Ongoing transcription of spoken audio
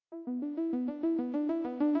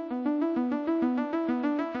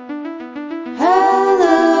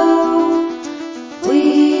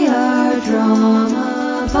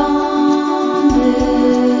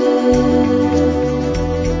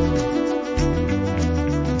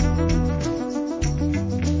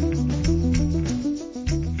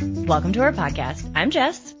Welcome to our podcast. I'm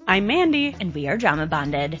Jess. I'm Mandy. And we are drama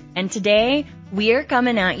bonded. And today we are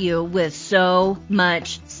coming at you with so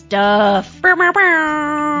much stuff.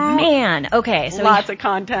 Man. Okay. So lots of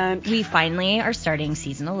content. We finally are starting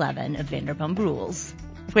season 11 of Vanderpump Rules.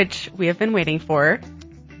 Which we have been waiting for.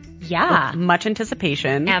 Yeah. With much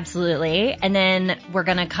anticipation. Absolutely. And then we're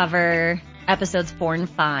going to cover episodes 4 and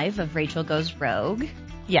 5 of Rachel Goes Rogue.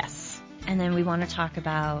 Yes. And then we want to talk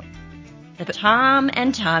about the Tom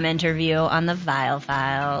and Tom interview on the Viall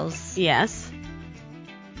Files. Yes.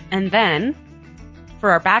 And then, for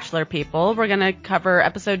our Bachelor people, we're going to cover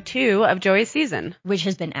episode 2 of Joey's season. Which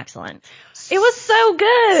has been excellent. It was so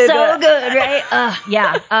good. So good, right?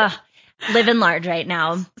 Yeah. Living large right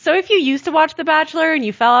now. So if you used to watch The Bachelor and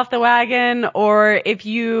you fell off the wagon, or if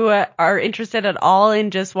you are interested at all in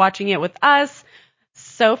just watching it with us,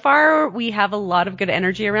 so far we have a lot of good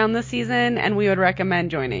energy around this season, and we would recommend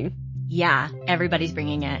joining. Yeah, everybody's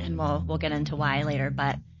bringing it, and we'll get into why later.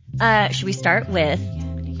 But should we start with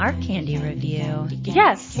our candy review?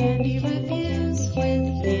 Yes. Candy reviews with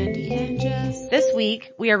Mandy and Jess. This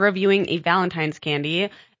week we are reviewing a Valentine's candy,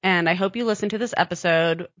 and I hope you listen to this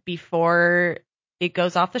episode before it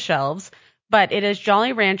goes off the shelves. But it is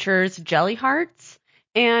Jolly Ranchers Jelly Hearts,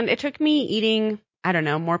 and it took me eating, I don't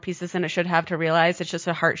know, more pieces than it should have to realize it's just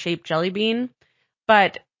a heart-shaped jelly bean.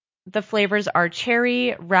 But the flavors are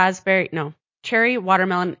cherry, watermelon,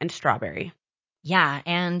 and strawberry. Yeah,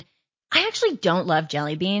 and I actually don't love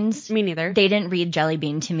jelly beans. Me neither. They didn't read jelly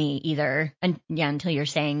bean to me either, until you're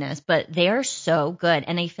saying this. But they are so good,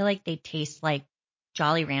 and I feel like they taste like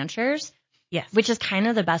Jolly Ranchers. Yes. Which is kind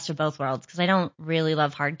of the best of both worlds, because I don't really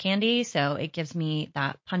love hard candy, so it gives me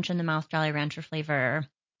that punch in the mouth Jolly Rancher flavor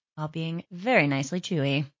while being very nicely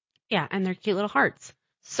chewy. Yeah, and they're cute little hearts.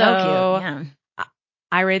 So cute, yeah.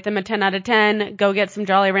 I rate them a 10 out of 10. Go get some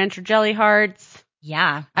Jolly Rancher Jelly Hearts.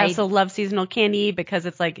 Yeah. I also love seasonal candy because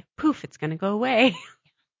it's like, poof, it's going to go away.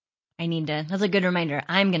 That's a good reminder.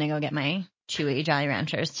 I'm going to go get my chewy Jolly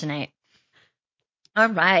Ranchers tonight. All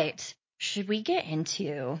right. Should we get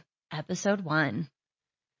into episode 1?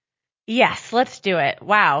 Yes, let's do it.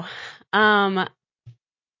 Wow. I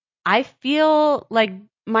feel like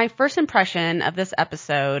my first impression of this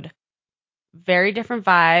episode, very different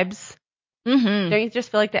vibes. Mm-hmm. Don't you just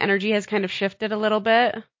feel like the energy has kind of shifted a little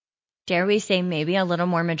bit? Dare we say maybe a little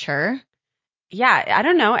more mature? Yeah, I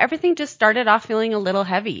don't know. Everything just started off feeling a little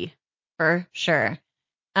heavy. For sure.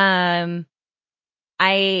 I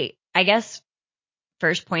guess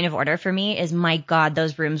first point of order for me is, my God,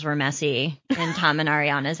 those rooms were messy in Tom and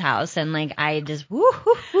Ariana's house. And like, I just,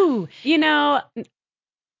 woo. You know,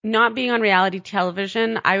 not being on reality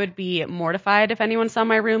television, I would be mortified if anyone saw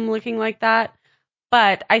my room looking like that.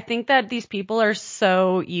 But I think that these people are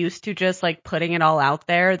so used to just like putting it all out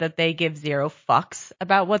there that they give zero fucks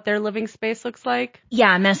about what their living space looks like.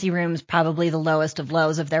 Yeah, messy rooms probably the lowest of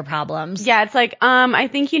lows of their problems. Yeah, it's like, I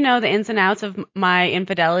think you know the ins and outs of my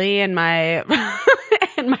infidelity and my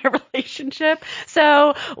and my relationship.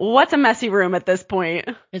 So what's a messy room at this point?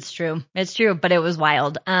 It's true, but it was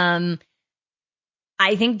wild.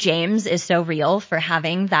 I think James is so real for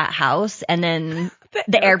having that house and then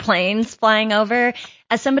the airplanes flying over.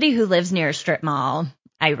 As somebody who lives near a strip mall,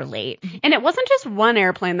 I relate. And it wasn't just one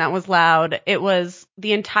airplane that was loud. It was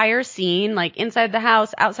the entire scene, like inside the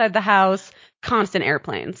house, outside the house, constant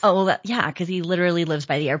airplanes. Oh, well, yeah, because he literally lives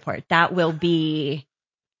by the airport. That will be,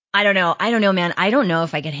 I don't know, man. I don't know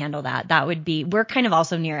if I could handle that. That would be, we're kind of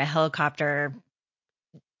also near a helicopter,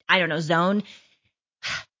 zone.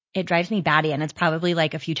 It drives me batty, and it's probably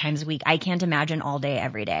like a few times a week. I can't imagine all day,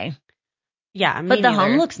 every day. Yeah, me but the neither.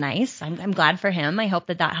 home looks nice. I'm glad for him. I hope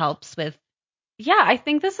that helps with. Yeah, I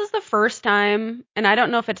think this is the first time, and I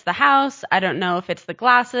don't know if it's the house, I don't know if it's the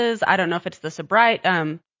glasses, I don't know if it's the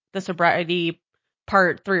sobriety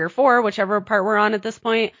part 3 or 4, whichever part we're on at this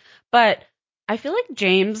point. But I feel like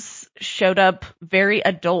James showed up very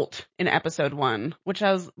adult in episode 1, which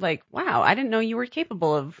I was like, wow, I didn't know you were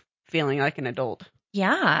capable of feeling like an adult.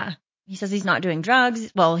 Yeah. He says he's not doing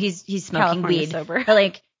drugs. Well, he's smoking California weed. sober. But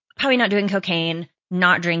like, probably not doing cocaine,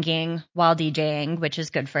 not drinking while DJing, which is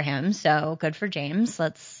good for him. So good for James.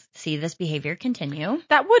 Let's see this behavior continue.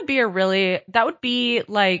 That would be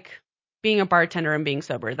like being a bartender and being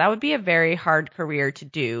sober. That would be a very hard career to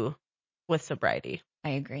do with sobriety.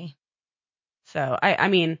 I agree. So, I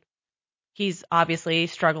mean, he's obviously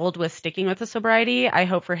struggled with sticking with the sobriety. I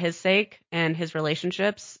hope for his sake and his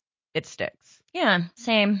relationships, it sticks. Yeah,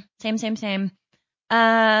 same.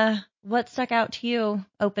 What stuck out to you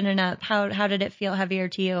opening up? How did it feel heavier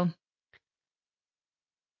to you?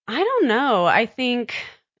 I don't know. I think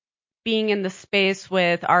being in the space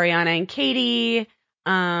with Ariana and Katie,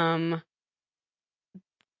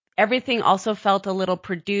 Everything also felt a little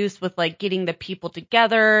produced with like getting the people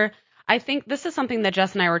together. I think this is something that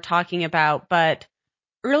Jess and I were talking about, but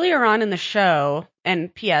earlier on in the show,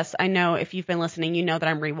 and P.S., I know if you've been listening, you know that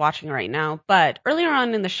I'm rewatching right now, but earlier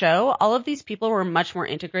on in the show, all of these people were much more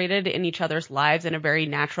integrated in each other's lives in a very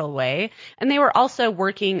natural way, and they were also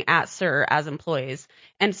working at SUR as employees.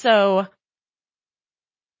 And so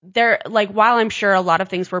they're like, while I'm sure a lot of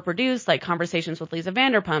things were produced, like conversations with Lisa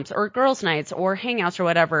Vanderpumps or girls' nights or hangouts or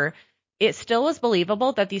whatever, it still was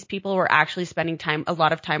believable that these people were actually spending a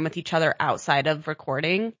lot of time with each other outside of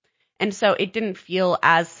recording. And so it didn't feel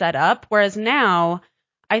as set up. Whereas now,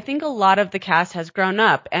 I think a lot of the cast has grown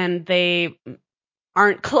up and they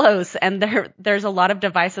aren't close, and there's a lot of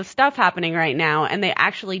divisive stuff happening right now, and they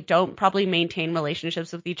actually don't probably maintain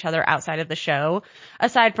relationships with each other outside of the show,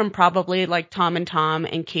 aside from probably like Tom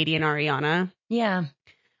and Katie and Ariana. Yeah.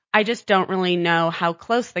 I just don't really know how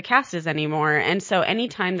close the cast is anymore. And so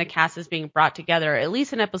anytime the cast is being brought together, at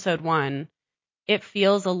least in episode 1, it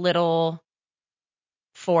feels a little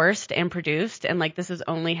forced and produced, and like this is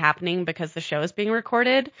only happening because the show is being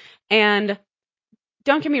recorded. And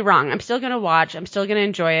don't get me wrong, I'm still going to watch, I'm still going to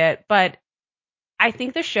enjoy it, but I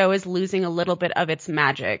think the show is losing a little bit of its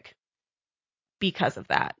magic because of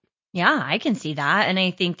that. Yeah, I can see that. And I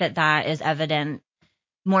think that that is evident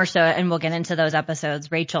more so, and we'll get into those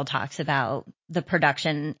episodes. Rachel talks about the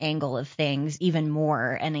production angle of things even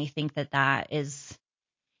more. And I think that that is,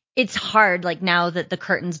 it's hard. Like now that the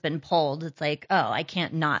curtain's been pulled, it's like, oh, I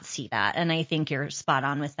can't not see that. And I think you're spot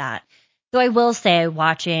on with that. So I will say,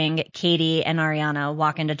 watching Katie and Ariana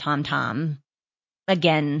walk into Tom Tom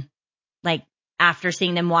again, like after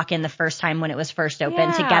seeing them walk in the first time when it was first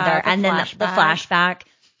opened together, and then the flashback,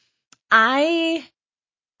 I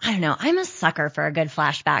don't know. I'm a sucker for a good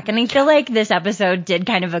flashback. And I feel like this episode did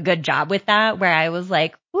kind of a good job with that, where I was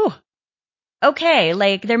like, ooh, okay,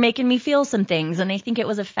 like they're making me feel some things. And I think it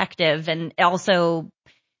was effective, and it also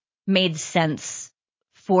made sense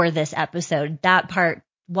for this episode. That part,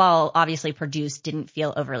 while obviously produced, didn't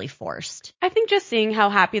feel overly forced. I think just seeing how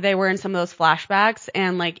happy they were in some of those flashbacks,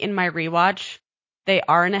 and like in my rewatch, they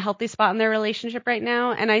are in a healthy spot in their relationship right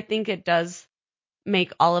now. And I think it does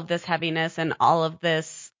make all of this heaviness and all of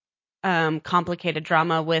this complicated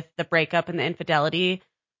drama with the breakup and the infidelity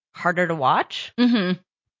harder to watch. Mm-hmm.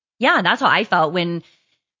 Yeah, that's how I felt when.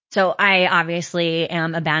 So I obviously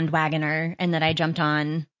am a bandwagoner, and that I jumped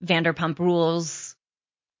on Vanderpump Rules.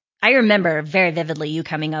 I remember very vividly you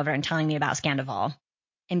coming over and telling me about Scandival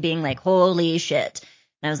and being like, holy shit.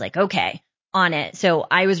 And I was like, okay, on it. So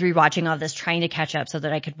I was rewatching all this, trying to catch up so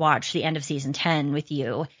that I could watch the end of season 10 with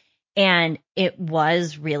you. And it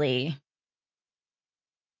was really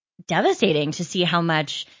devastating to see how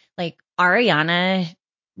much like Ariana,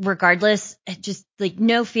 regardless, just like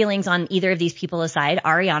no feelings on either of these people aside,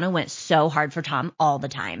 Ariana went so hard for Tom all the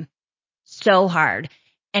time. So hard.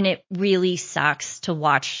 And it really sucks to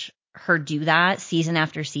watch her do that season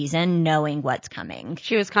after season, knowing what's coming.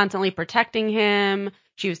 She was constantly protecting him.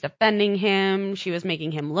 She was defending him. She was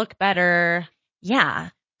making him look better.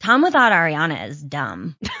 Yeah. Tom without Ariana is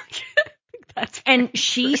dumb. That's and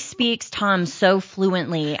she speaks Tom so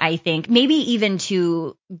fluently, I think, maybe even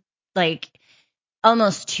to like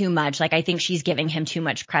almost too much. Like I think she's giving him too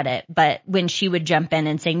much credit. But when she would jump in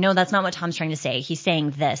and say, no, that's not what Tom's trying to say, he's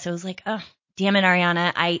saying this. It was like, oh, damn it,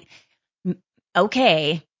 Ariana.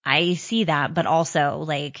 Okay, I see that, but also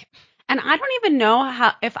like. And I don't even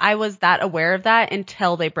know if I was that aware of that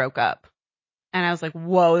until they broke up. And I was like,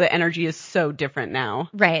 whoa, the energy is so different now.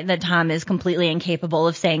 Right, that Tom is completely incapable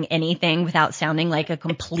of saying anything without sounding like a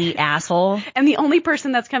complete asshole. And the only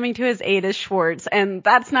person that's coming to his aid is Schwartz, and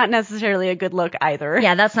that's not necessarily a good look either.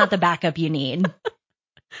 Yeah, that's not the backup you need.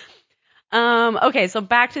 Okay, so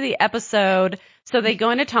back to the episode. So they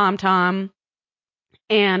go into Tom Tom,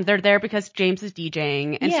 and they're there because James is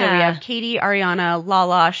DJing. And so we have Katie, Ariana,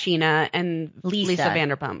 Lala, Sheena, and Lisa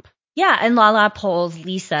Vanderpump. Yeah, and Lala pulls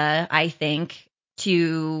Lisa, I think,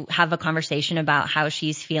 to have a conversation about how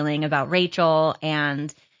she's feeling about Rachel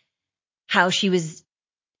and how she was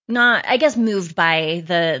not, I guess, moved by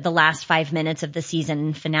the last 5 minutes of the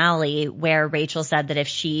season finale, where Rachel said that if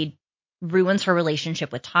she ruins her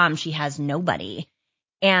relationship with Tom, she has nobody.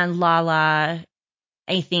 And Lala,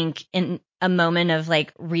 I think, in a moment of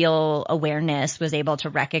like real awareness, was able to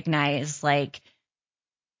recognize like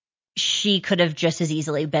she could have just as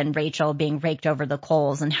easily been Rachel being raked over the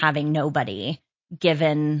coals and having nobody,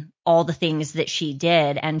 given all the things that she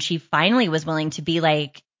did. And she finally was willing to be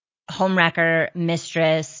like homewrecker,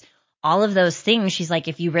 mistress, all of those things. She's like,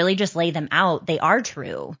 if you really just lay them out, they are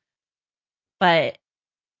true. But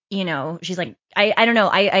you know, she's like, I don't know.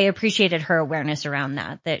 I appreciated her awareness around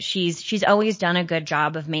that she's always done a good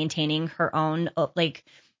job of maintaining her own like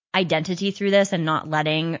identity through this and not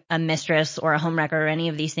letting a mistress or a homewrecker or any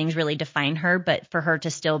of these things really define her. But for her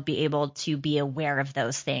to still be able to be aware of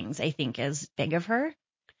those things, I think is big of her.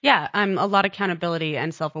 Yeah, a lot of accountability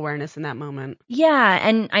and self-awareness in that moment. Yeah.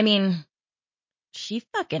 And I mean, she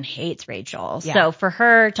fucking hates Rachel. Yeah. So for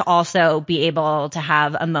her to also be able to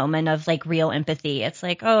have a moment of like real empathy, it's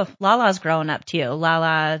like, oh, Lala's growing up too.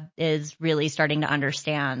 Lala is really starting to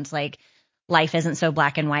understand like life isn't so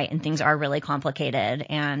black and white and things are really complicated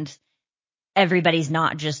and everybody's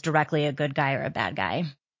not just directly a good guy or a bad guy.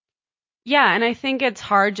 Yeah, and I think it's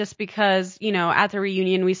hard just because, you know, at the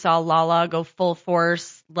reunion we saw Lala go full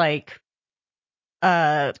force like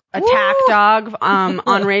attack dog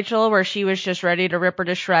on Rachel, where she was just ready to rip her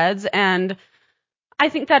to shreds. And I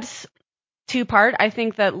think that's two-part. I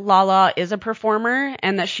think that Lala is a performer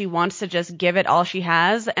and that she wants to just give it all she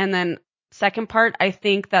has. And then second part, I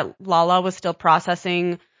think that Lala was still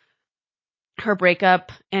processing her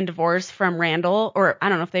breakup and divorce from Randall, or I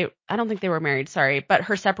don't think they were married, sorry, but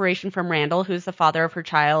her separation from Randall, who's the father of her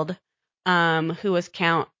child, who was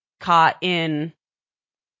caught in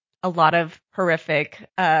a lot of horrific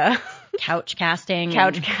couch casting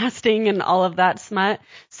and all of that smut.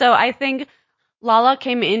 So I think Lala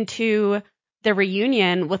came into the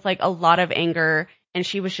reunion with like a lot of anger and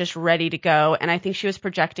she was just ready to go. And I think she was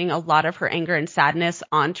projecting a lot of her anger and sadness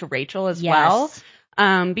onto Rachel as well.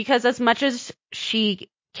 Because as much as she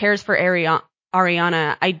cares for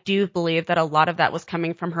Ariana, I do believe that a lot of that was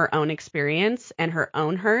coming from her own experience and her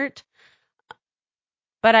own hurt.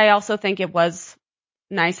 But I also think it was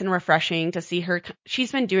nice and refreshing to see her.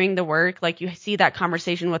 She's been doing the work. Like you see that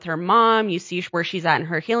conversation with her mom, you see where she's at in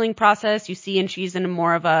her healing process, you see, and she's in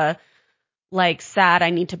more of a like sad, I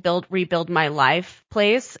need to rebuild my life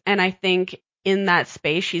place. And I think in that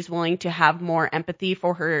space, she's willing to have more empathy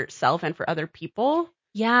for herself and for other people.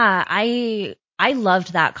 Yeah, I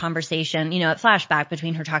loved that conversation. You know, it flashed back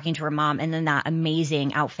between her talking to her mom and then that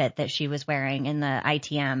amazing outfit that she was wearing in the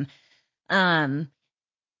ITM.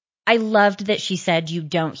 I loved that she said you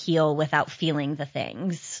don't heal without feeling the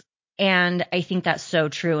things. And I think that's so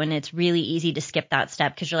true. And it's really easy to skip that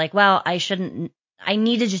step because you're like, well, I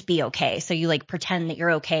need to just be okay. So you like pretend that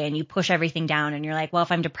you're okay and you push everything down and you're like, well,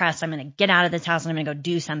 if I'm depressed, I'm going to get out of this house and I'm going to go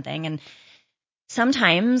do something. And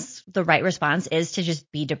sometimes the right response is to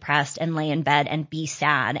just be depressed and lay in bed and be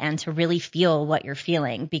sad and to really feel what you're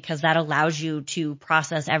feeling because that allows you to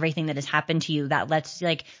process everything that has happened to you. That lets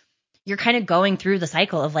like, you're kind of going through the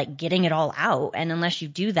cycle of like getting it all out. And unless you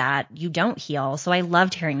do that, you don't heal. So I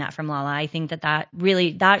loved hearing that from Lala. I think that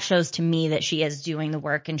really shows to me that she is doing the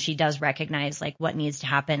work and she does recognize like what needs to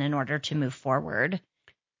happen in order to move forward.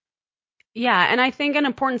 Yeah. And I think an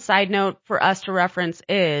important side note for us to reference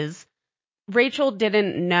is Rachel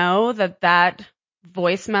didn't know that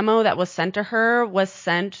voice memo that was sent to her was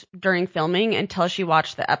sent during filming until she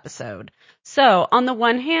watched the episode. So on the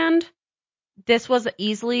one hand, this was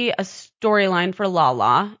easily a storyline for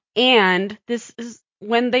Lala. And this is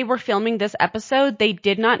when they were filming this episode, they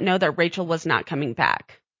did not know that Rachel was not coming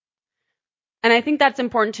back. And I think that's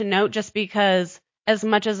important to note just because as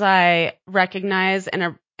much as I recognize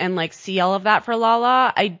and like see all of that for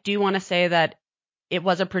Lala, I do want to say that it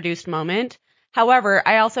was a produced moment. However,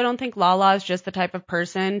 I also don't think Lala is just the type of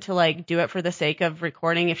person to like do it for the sake of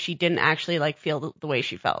recording if she didn't actually like feel the way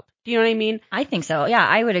she felt. Do you know what I mean? I think so. Yeah,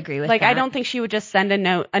 I would agree with that. Like, I don't think she would just send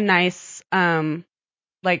a nice,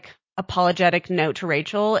 like apologetic note to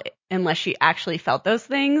Rachel unless she actually felt those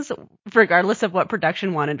things, regardless of what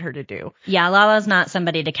production wanted her to do. Yeah, Lala's not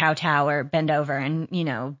somebody to kowtow or bend over and, you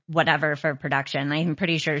know, whatever for production. I'm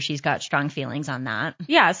pretty sure she's got strong feelings on that.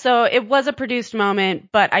 Yeah, so it was a produced moment,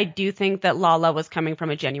 but I do think that Lala was coming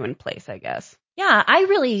from a genuine place, I guess. Yeah,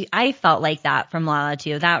 I felt like that from Lala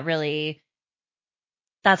too.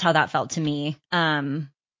 That's how that felt to me. And,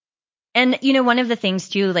 you know, one of the things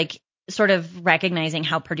too, like sort of recognizing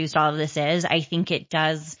how produced all of this is, I think it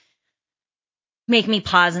does make me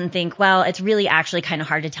pause and think, well, it's really actually kind of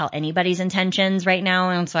hard to tell anybody's intentions right now.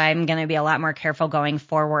 And so I'm going to be a lot more careful going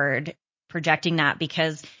forward projecting that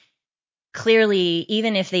because clearly,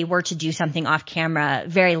 even if they were to do something off camera,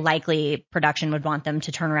 very likely production would want them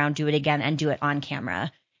to turn around, do it again and do it on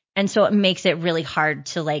camera. And so it makes it really hard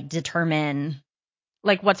to like determine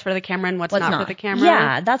like what's for the camera and what's not for the camera.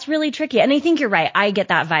 Yeah, that's really tricky. And I think you're right. I get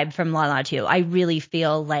that vibe from Lala too. I really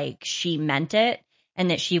feel like she meant it and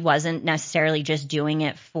that she wasn't necessarily just doing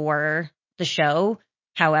it for the show.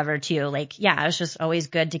 However, too, like, yeah, it's just always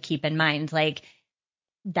good to keep in mind, like,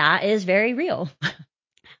 that is very real.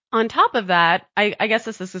 On top of that, I guess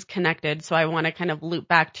this is connected, so I want to kind of loop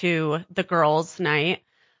back to the girls' night.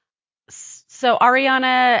 So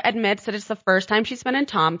Ariana admits that it's the first time she's been in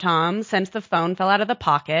TomTom since the phone fell out of the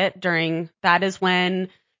pocket. That is when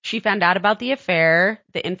she found out about the affair,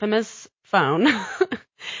 the infamous phone.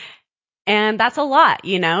 And that's a lot,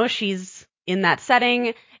 she's in that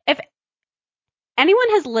setting. If anyone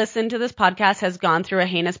has listened to this podcast, has gone through a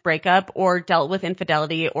heinous breakup or dealt with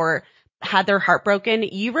infidelity or had their heart broken,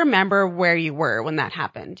 you remember where you were when that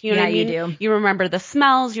happened. You know what I mean? You do. You remember the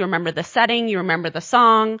smells, you remember the setting, you remember the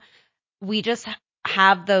song. We just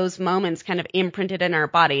have those moments kind of imprinted in our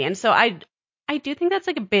body. And so I do think that's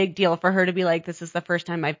like a big deal for her to be like, this is the first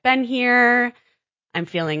time I've been here. I'm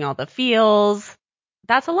feeling all the feels.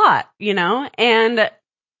 That's a lot, and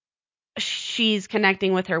she's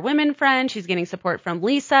connecting with her women friends. She's getting support from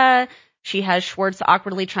Lisa. She has Schwartz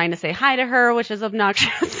awkwardly trying to say hi to her, which is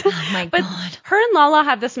obnoxious. Oh my But God. her and Lala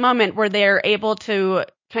have this moment where they're able to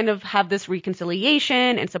kind of have this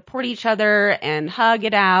reconciliation and support each other and hug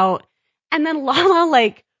it out. And then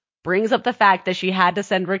Lala brings up the fact that she had to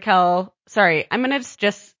send Raquel. Sorry, I'm going to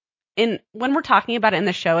just when we're talking about it in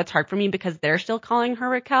the show, it's hard for me because they're still calling her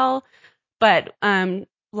Raquel. But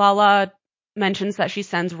Lala mentions that she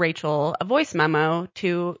sends Rachel a voice memo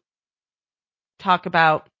to talk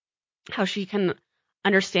about how she can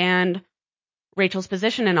understand Rachel's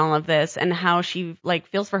position in all of this and how she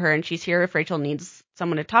feels for her, and she's here if Rachel needs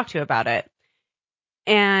someone to talk to about it.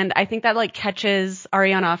 And I think that catches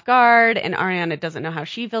Ariana off guard, and Ariana doesn't know how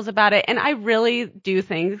she feels about it. And I really do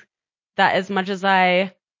think that as much as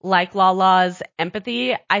I like Lala's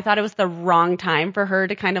empathy, I thought it was the wrong time for her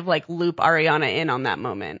to kind of loop Ariana in on that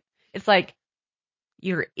moment. It's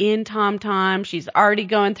you're in TomTom. She's already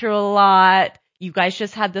going through a lot. You guys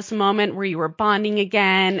just had this moment where you were bonding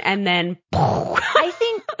again, and then I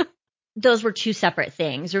think those were two separate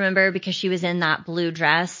things. Remember, because she was in that blue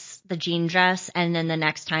dress, the jean dress, and then the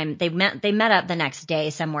next time they met up the next day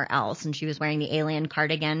somewhere else, and she was wearing the alien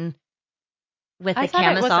cardigan with the camisole.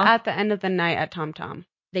 I thought it was at the end of the night at TomTom.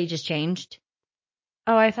 They just changed.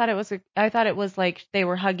 Oh, I thought it was they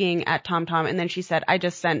were hugging at TomTom, and then she said, "I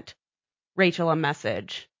just sent Rachel a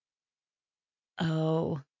message."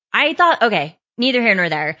 Oh, I thought, okay, neither here nor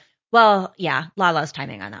there. Well, yeah, Lala's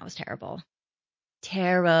timing on that was terrible.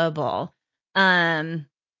 Terrible. But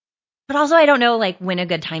also I don't know when a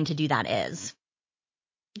good time to do that is.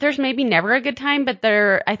 There's maybe never a good time, but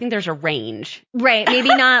I think there's a range. Right.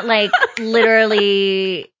 Maybe not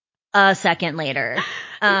literally a second later.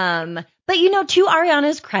 But to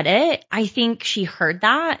Ariana's credit, I think she heard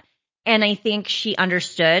that. And I think she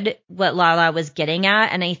understood what Lala was getting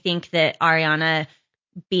at. And I think that Ariana,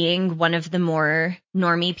 being one of the more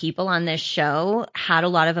normie people on this show, had a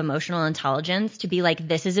lot of emotional intelligence to be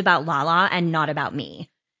this is about Lala and not about me.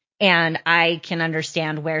 And I can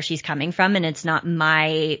understand where she's coming from. And it's not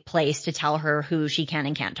my place to tell her who she can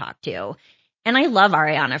and can't talk to. And I love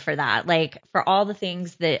Ariana for that. For all the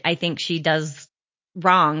things that I think she does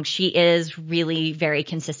wrong, she is really very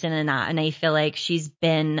consistent in that. And I feel like she's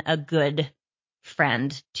been a good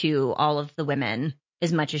friend to all of the women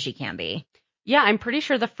as much as she can be. Yeah, I'm pretty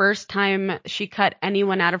sure the first time she cut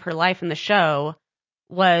anyone out of her life in the show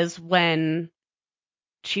was when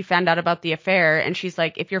she found out about the affair, and she's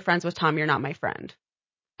like, if you're friends with Tom, you're not my friend.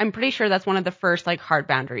 I'm pretty sure that's one of the first hard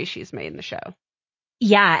boundaries she's made in the show.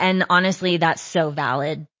 Yeah, and honestly, that's so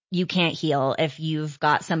valid. You can't heal if you've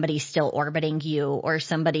got somebody still orbiting you or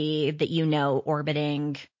somebody that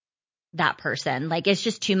orbiting that person. It's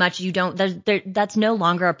just too much. That's no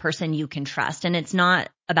longer a person you can trust. And it's not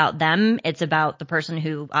about them. It's about the person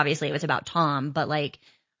who, obviously it was about Tom, but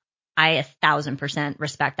I 1,000%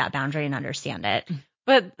 respect that boundary and understand it.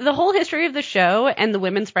 But the whole history of the show and the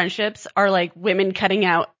women's friendships are women cutting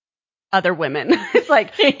out other women. It's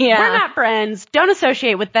yeah. We're not friends. Don't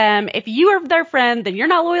associate with them. If you are their friend, then you're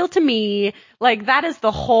not loyal to me. That is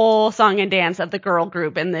the whole song and dance of the girl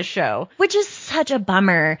group in this show. Which is such a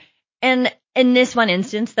bummer. And in this one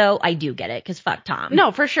instance, though, I do get it because fuck Tom.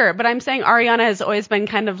 No, for sure. But I'm saying Ariana has always been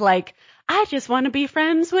kind of I just want to be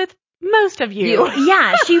friends with most of you.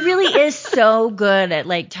 Yeah, she really is so good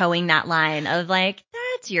at towing that line of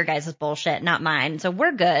that's your guys' bullshit, not mine. So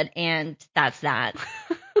we're good. And that's that.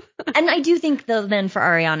 And I do think though then for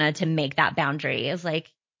Ariana to make that boundary is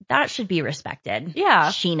that should be respected. Yeah.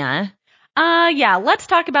 Sheena. Yeah, let's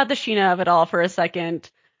talk about the Sheena of it all for a second.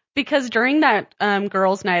 Because during that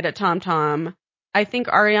girls' night at TomTom, I think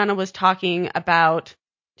Ariana was talking about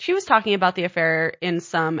the affair in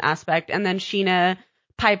some aspect, and then Sheena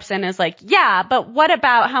pipes in as yeah, but what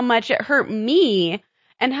about how much it hurt me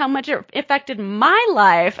and how much it affected my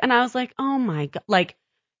life? And I was oh my God,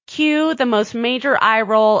 Cue the most major eye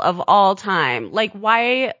roll of all time. Like,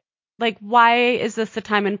 why is this the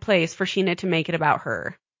time and place for Sheena to make it about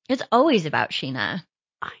her? It's always about Sheena.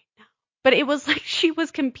 I know. But it was like she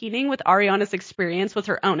was competing with Ariana's experience with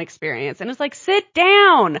her own experience. And it's like, sit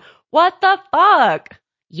down. What the fuck?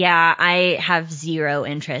 Yeah, I have zero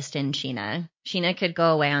interest in Sheena. Sheena could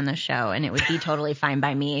go away on the show and it would be totally fine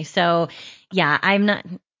by me. So yeah,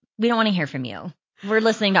 we don't want to hear from you. We're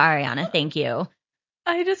listening to Ariana. Thank you.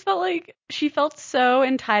 I just felt like she felt so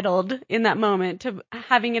entitled in that moment to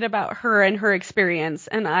having it about her and her experience.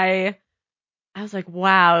 And I was like,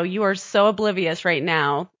 wow, you are so oblivious right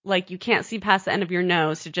now. Like, you can't see past the end of your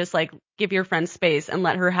nose to just like give your friend space and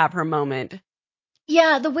let her have her moment.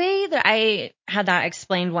 Yeah, the way that I had that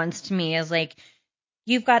explained once to me is like,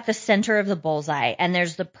 you've got the center of the bullseye and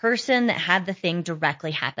there's the person that had the thing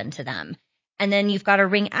directly happen to them. And then you've got a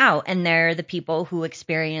ring out and they're the people who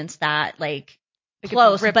experience that like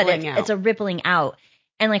close, but it's a rippling out.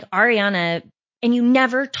 And like Ariana, and you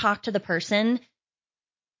never talk to the person.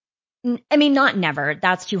 I mean, not never,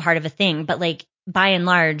 that's too hard of a thing, but like by and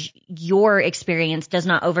large, your experience does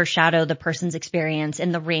not overshadow the person's experience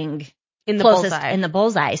in the ring. In the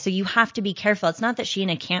bullseye. So you have to be careful. It's not that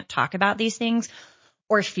Sheena can't talk about these things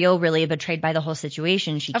or feel really betrayed by the whole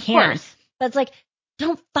situation. She can. But it's like,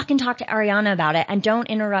 don't fucking talk to Ariana about it and don't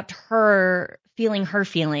interrupt her feeling her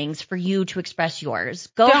feelings for you to express yours.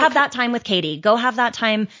 Go have that time with Katie. Go have that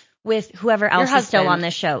time with whoever else is still on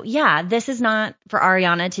this show. Yeah, this is not for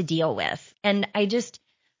Ariana to deal with. And I just,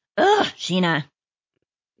 Sheena.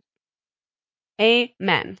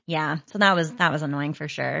 Amen. Yeah, so that was annoying for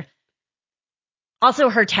sure. Also,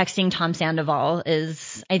 her texting Tom Sandoval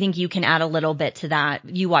is, I think you can add a little bit to that.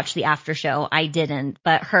 You watched the after show. I didn't.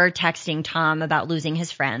 But her texting Tom about losing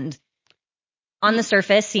his friend on the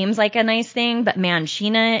surface seems like a nice thing. But man,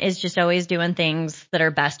 Sheena is just always doing things that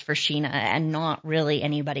are best for Sheena and not really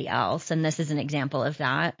anybody else. And this is an example of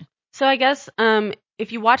that. So I guess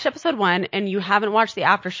if you watched episode 1 and you haven't watched the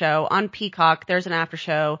after show, on Peacock, there's an after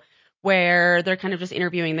show where they're kind of just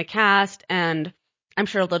interviewing the cast, and I'm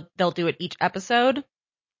sure they'll do it each episode.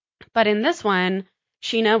 But in this one,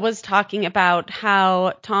 Sheena was talking about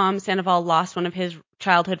how Tom Sandoval lost one of his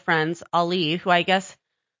childhood friends, Ali, who I guess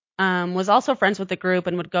was also friends with the group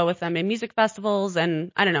and would go with them in music festivals.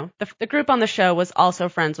 And I don't know, the group on the show was also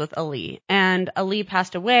friends with Ali. And Ali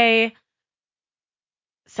passed away.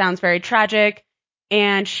 Sounds very tragic.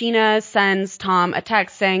 And Sheena sends Tom a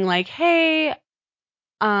text saying like, hey,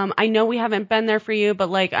 I know we haven't been there for you,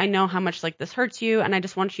 but like, I know how much like this hurts you. And I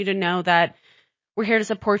just want you to know that we're here to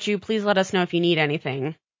support you. Please let us know if you need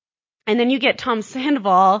anything. And then you get Tom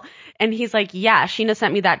Sandoval and he's like, yeah, Sheena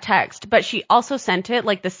sent me that text, but she also sent it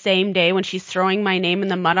like the same day when she's throwing my name in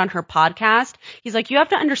the mud on her podcast. He's like, you have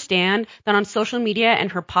to understand that on social media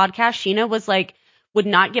and her podcast, Sheena was like, would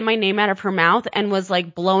not get my name out of her mouth and was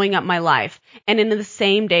like blowing up my life. And in the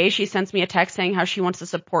same day, she sends me a text saying how she wants to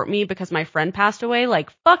support me because my friend passed away. Like,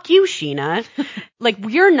 fuck you, Sheena. Like,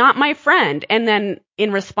 you're not my friend. And then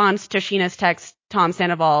in response to Sheena's text, Tom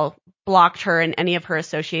Sandoval blocked her and any of her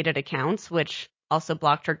associated accounts, which also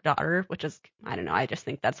blocked her daughter, which is, I don't know, I just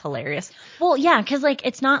think that's hilarious. Well, yeah, because like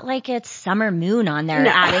it's not like it's Summer Moon on there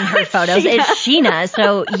adding her photos. It's Sheena.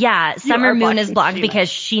 So yeah, Summer Moon is blocked Sheena because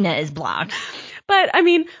Sheena is blocked. But I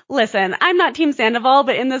mean, listen, I'm not Team Sandoval,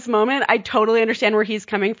 but in this moment, I totally understand where he's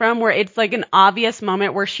coming from, where it's like an obvious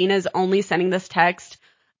moment where Sheena's only sending this text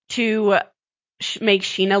to make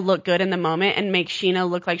Sheena look good in the moment and make Sheena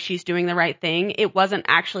look like she's doing the right thing. It wasn't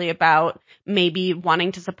actually about maybe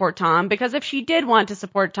wanting to support Tom, because if she did want to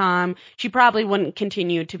support Tom, she probably wouldn't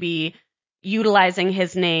continue to be utilizing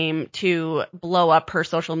his name to blow up her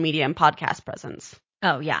social media and podcast presence.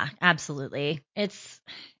 Oh yeah, absolutely. It's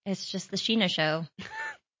just the Sheena show.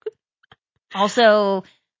 Also,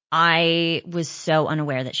 I was so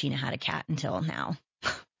unaware that Sheena had a cat until now.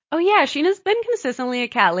 Oh yeah, Sheena's been consistently a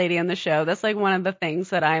cat lady on the show. That's like one of the things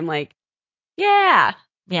that I'm like, yeah.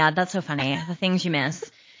 Yeah, that's so funny. The things you miss.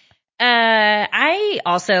 I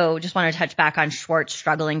also just want to touch back on Schwartz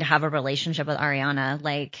struggling to have a relationship with Ariana.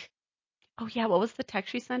 Like, oh yeah, what was the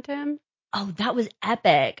text she sent to him? Oh, that was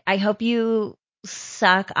epic. I hope you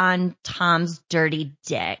suck on Tom's dirty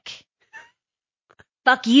dick.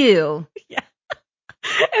 Fuck you. Yeah.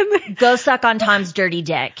 And then, go suck on Tom's dirty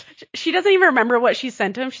dick. She doesn't even remember what she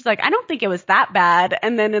sent to him. She's like, I don't think it was that bad.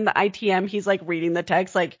 And then in the ITM, he's like reading the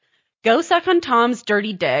text, like, go suck on Tom's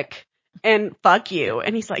dirty dick and fuck you.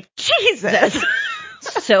 And he's like, Jesus.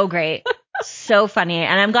 So great. So funny.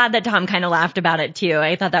 And I'm glad that Tom kind of laughed about it too.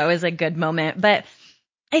 I thought that was a good moment. But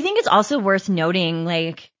I think it's also worth noting,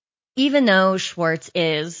 like, even though Schwartz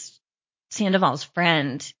is Sandoval's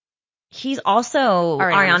friend, he's also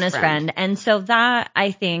Ariana's Ariana's friend. And so that,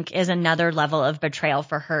 I think, is another level of betrayal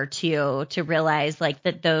for her, too, to realize, like,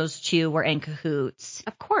 that those two were in cahoots.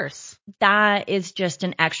 Of course. That is just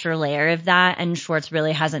an extra layer of that. And Schwartz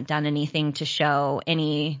really hasn't done anything to show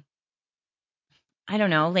any, I don't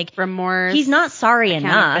know, like, Remorse. he's not sorry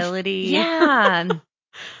enough. Accountability. Yeah.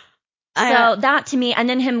 So that to me, and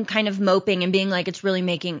then him kind of moping and being like, it's really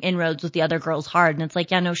making inroads with the other girls hard. And it's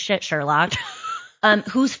like, yeah, no shit, Sherlock.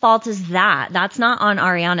 Whose fault is that? That's not on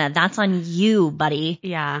Ariana. That's on you, buddy.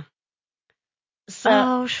 Yeah.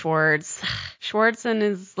 So Schwartz. Schwartz and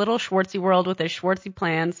his little Schwartzy world with his Schwartzy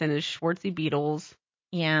plants and his Schwartzy beetles.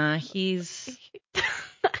 yeah, he's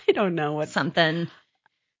I don't know what. something.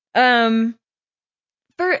 For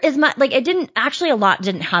as much, like, it didn't actually, a lot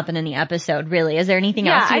didn't happen in the episode, really. Is there anything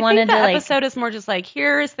else you wanted to, I think the like, episode is more just like,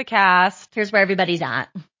 here's the cast. here's where everybody's at.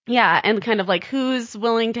 Yeah, and kind of like who's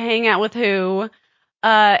willing to hang out with who.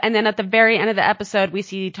 And then at the very end of the episode, we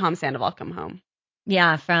see Tom Sandoval come home.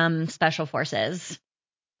 Yeah, from Special Forces.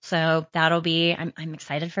 So that'll be, I'm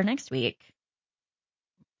excited for next week.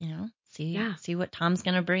 You know, see what Tom's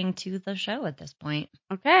going to bring to the show at this point.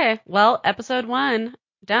 Okay, well, episode 1,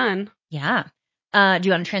 done. Yeah. Do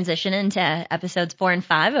you want to transition into episodes 4 and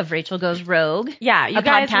 5 of Rachel Goes Rogue? Yeah, you a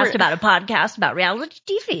guys podcast about a podcast about reality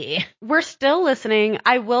TV. We're still listening.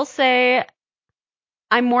 I will say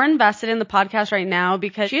I'm more invested in the podcast right now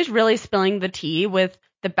because she's really spilling the tea with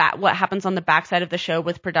what happens on the backside of the show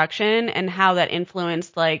with production and how that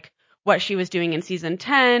influenced like what she was doing in season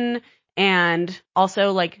 10. And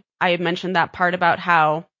also, like, I had mentioned that part about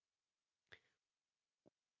how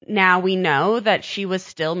now we know that she was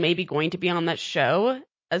still maybe going to be on that show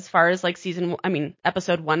as far as like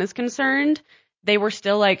episode 1 is concerned. They were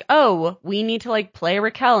still like, oh, we need to like play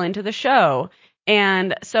Raquel into the show.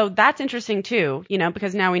 And so that's interesting too, you know,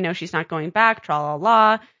 because now we know she's not going back, tra la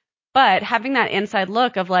la. But having that inside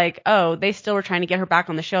look of like, oh, they still were trying to get her back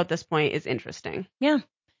on the show at this point is interesting. Yeah.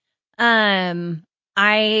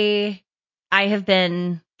 I have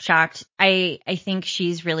been shocked. I think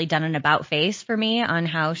she's really done an about face for me on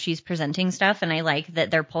how she's presenting stuff. And I like that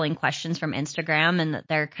they're pulling questions from Instagram and that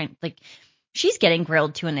they're kind of like, she's getting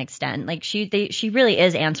grilled to an extent. Like she really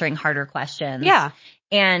is answering harder questions. Yeah.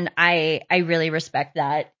 And I really respect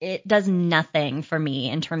that. It does nothing for me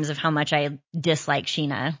in terms of how much I dislike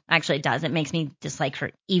Sheena. Actually, it does. It makes me dislike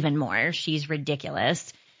her even more. She's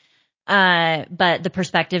ridiculous. But the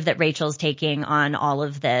perspective that Rachel's taking on all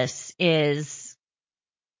of this is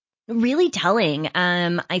really telling.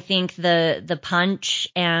 I think the punch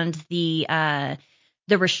and the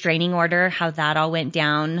restraining order, how that all went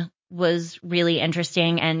down, was really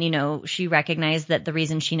interesting. And, you know, she recognized that the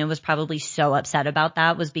reason Sheena was probably so upset about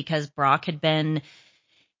that was because Brock had been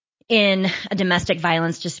in a domestic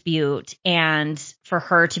violence dispute, and for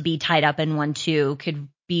her to be tied up in one too could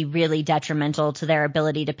be really detrimental to their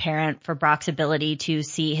ability to parent, for Brock's ability to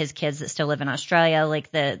see his kids that still live in Australia. Like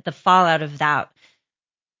the fallout of that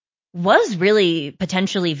was really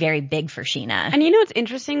potentially very big for Sheena. And you know what's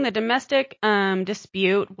interesting? The domestic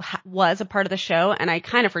dispute was a part of the show, and I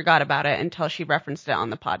kind of forgot about it until she referenced it on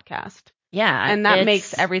the podcast. Yeah. And that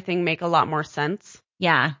makes everything make a lot more sense.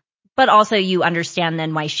 Yeah. But also you understand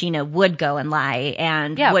then why Sheena would go and lie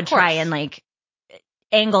and would try and like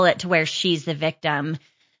angle it to where she's the victim.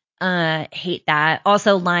 Hate that.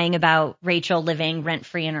 Also lying about Rachel living rent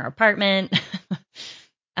free in her apartment.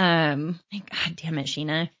 God damn it,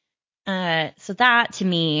 Sheena. So that to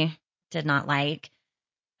me did not like.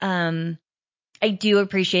 I do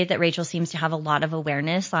appreciate that Rachel seems to have a lot of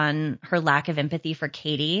awareness on her lack of empathy for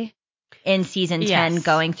Katie in season 10,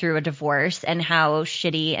 going through a divorce, and how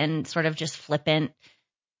shitty and sort of just flippant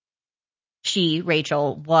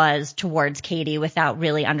Rachel was towards Katie without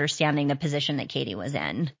really understanding the position that Katie was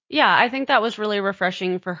in. Yeah, I think that was really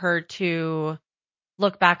refreshing for her to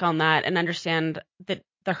look back on that and understand that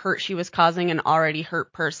the hurt she was causing an already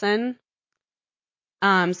hurt person.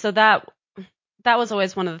 So that was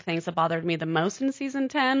always one of the things that bothered me the most in season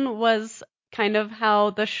 10, was kind of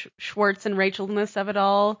how the Schwartz and Rachelness of it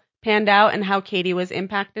all panned out and how Katie was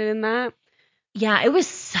impacted in that. Yeah, it was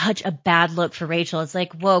such a bad look for Rachel. It's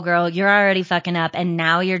like, whoa, girl, you're already fucking up, and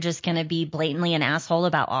now you're just going to be blatantly an asshole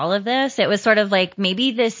about all of this. It was sort of like,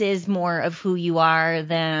 maybe this is more of who you are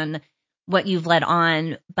than what you've led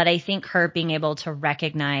on. But I think her being able to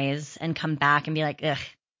recognize and come back and be like, ugh,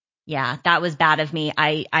 yeah, that was bad of me.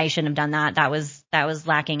 I shouldn't have done that. That was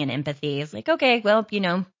lacking in empathy. It's like, okay, well, you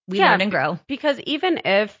know, we learn and grow. Because even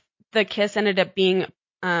if the kiss ended up being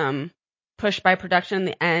pushed by production in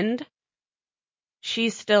the end,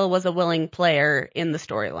 she still was a willing player in the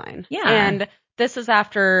storyline. Yeah. And this is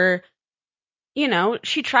after you know,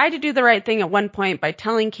 she tried to do the right thing at one point by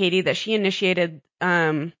telling Katie that she initiated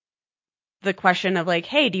the question of like,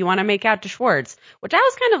 hey, do you want to make out to Schwartz? Which I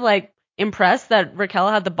was kind of like impressed that Raquel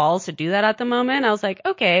had the balls to do that at the moment. I was like,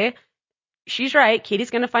 okay, she's right. Katie's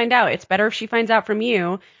going to find out. It's better if she finds out from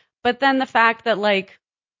you. But then the fact that like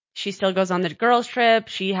she still goes on the girls trip,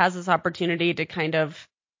 she has this opportunity to kind of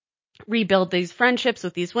rebuild these friendships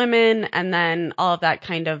with these women, and then all of that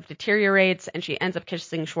kind of deteriorates and she ends up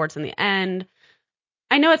kissing Schwartz in the end.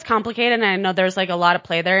 I know it's complicated and I know there's like a lot of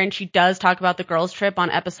play there, and she does talk about the girls trip on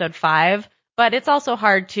episode 5, but it's also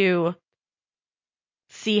hard to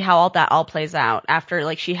see how all that all plays out after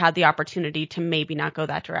like she had the opportunity to maybe not go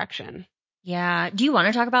that direction. Yeah. Do you want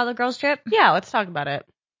to talk about the girls' trip? Yeah, let's talk about it.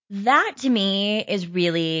 That to me is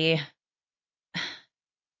really,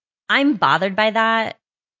 I'm bothered by that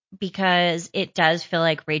because it does feel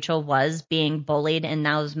like Rachel was being bullied in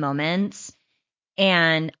those moments.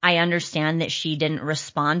 And I understand that she didn't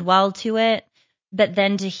respond well to it. But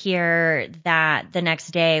then to hear that the next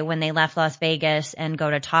day when they left Las Vegas and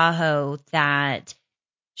go to Tahoe, that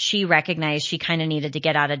she recognized she kind of needed to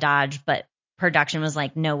get out of Dodge, but production was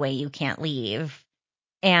like, no way, you can't leave.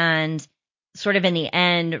 And sort of in the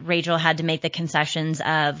end, Rachel had to make the concessions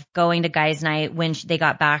of going to guys' night when they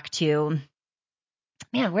got back to,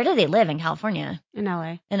 man, where do they live in California? In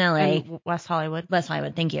LA. In LA. In West Hollywood. West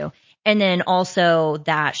Hollywood, thank you. And then also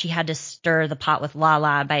that she had to stir the pot with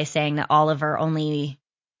Lala by saying that Oliver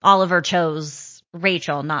chose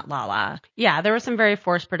Rachel, not Lala. Yeah, there were some very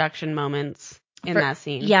forced production moments in that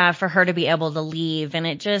scene. Yeah, for her to be able to leave. And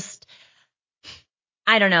it just,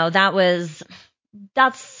 I don't know,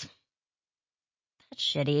 that's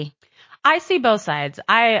shitty. I see both sides.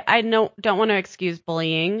 I don't want to excuse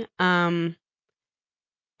bullying.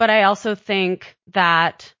 But I also think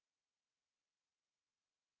that,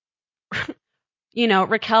 you know,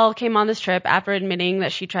 Raquel came on this trip after admitting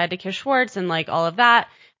that she tried to kiss Schwartz and like all of that.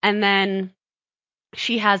 And then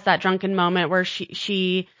she has that drunken moment where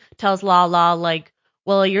she tells Lala like,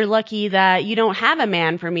 well, you're lucky that you don't have a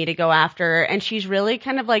man for me to go after. And she's really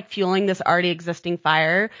kind of like fueling this already existing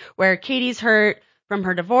fire where Katie's hurt from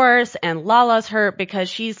her divorce and Lala's hurt because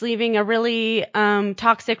she's leaving a really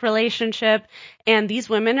toxic relationship. And these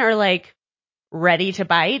women are like ready to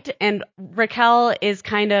bite. And Raquel is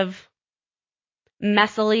kind of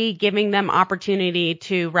messily giving them opportunity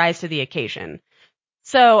to rise to the occasion.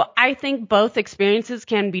 So I think both experiences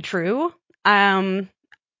can be true.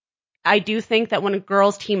 I do think that when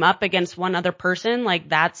girls team up against one other person, like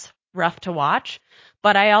that's rough to watch.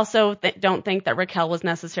 But I also don't think that Raquel was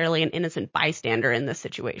necessarily an innocent bystander in this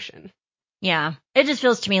situation. Yeah. It just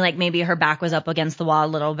feels to me like maybe her back was up against the wall a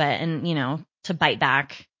little bit and, you know, to bite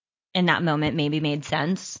back in that moment maybe made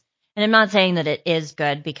sense. And I'm not saying that it is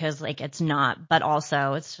good because like it's not, but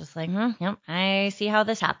also it's just like, yep, I see how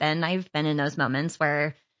this happened. I've been in those moments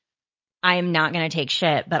where I'm not going to take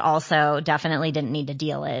shit, but also definitely didn't need to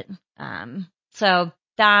deal it. So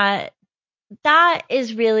that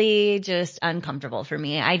is really just uncomfortable for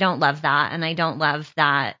me. I don't love that. And I don't love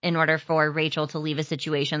that in order for Rachel to leave a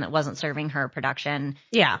situation that wasn't serving her production.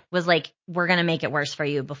 Yeah. Was like, we're going to make it worse for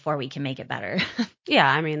you before we can make it better. Yeah.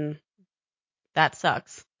 I mean, that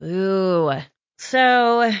sucks. Ooh.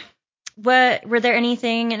 So were there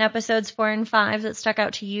anything in episodes 4 and 5 that stuck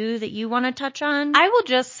out to you that you want to touch on? I will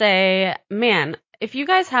just say, man, if you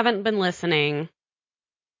guys haven't been listening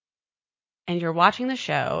and you're watching the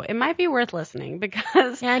show, it might be worth listening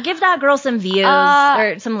because yeah, give that girl some views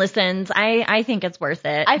or some listens. I think it's worth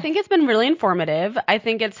it. I think it's been really informative. I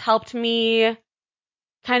think it's helped me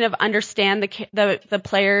kind of understand the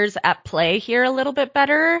players at play here a little bit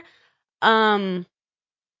better. I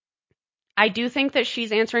do think that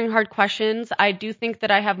she's answering hard questions. I do think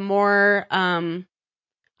that I have more, I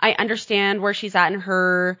understand where she's at in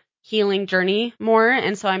her healing journey more.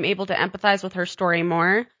 And so I'm able to empathize with her story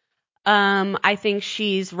more. I think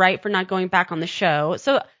she's right for not going back on the show.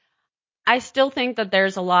 So I still think that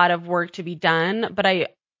there's a lot of work to be done, but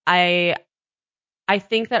I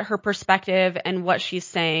think that her perspective and what she's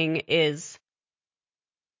saying is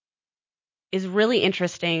really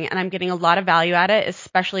interesting, and I'm getting a lot of value at it,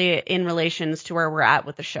 especially in relations to where we're at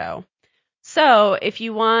with the show. So if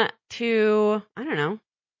you want to, I don't know,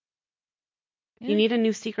 you need a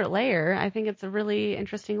new secret layer, I think it's a really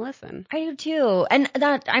interesting listen. I do too. And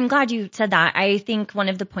that I'm glad you said that. I think one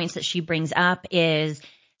of the points that she brings up is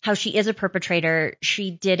how she is a perpetrator. She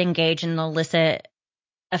did engage in an illicit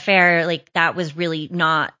affair. Like that was really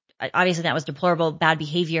not, obviously that was deplorable, bad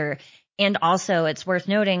behavior. And also it's worth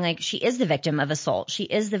noting, like she is the victim of assault. She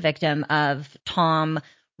is the victim of Tom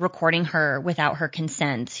recording her without her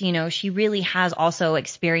consent. You know, she really has also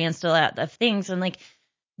experienced a lot of things, and like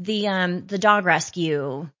the dog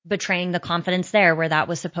rescue, betraying the confidence there, where that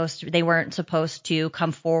was they weren't supposed to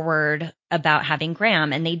come forward about having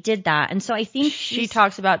Graham, and they did that. And so I think she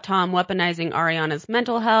talks about Tom weaponizing Ariana's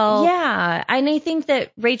mental health. Yeah. And I think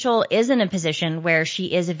that Rachel is in a position where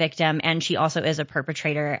she is a victim and she also is a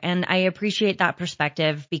perpetrator. And I appreciate that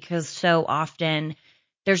perspective, because so often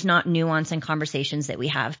there's not nuance in conversations that we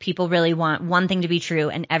have. People really want one thing to be true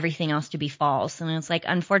and everything else to be false. And it's like,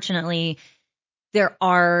 unfortunately, there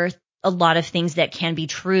are a lot of things that can be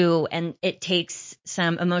true, and it takes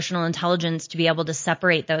some emotional intelligence to be able to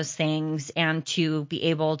separate those things and to be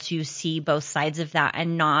able to see both sides of that,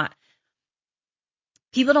 and not,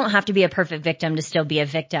 people don't have to be a perfect victim to still be a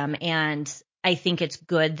victim. And I think it's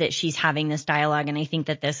good that she's having this dialogue. And I think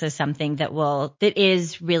that this is something that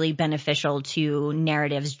is really beneficial to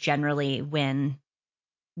narratives generally when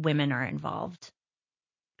women are involved.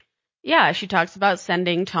 Yeah, she talks about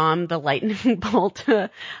sending Tom the lightning bolt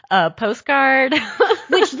postcard.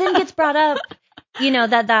 Which then gets brought up, you know,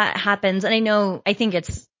 that happens. And I think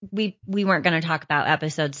it's, we weren't going to talk about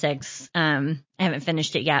episode 6. I haven't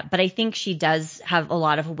finished it yet, but I think she does have a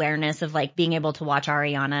lot of awareness of like being able to watch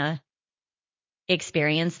Ariana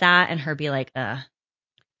experience that and her be like,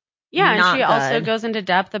 yeah, and she good. also goes into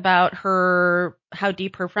depth about how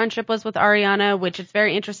deep her friendship was with Ariana, which is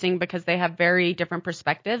very interesting because they have very different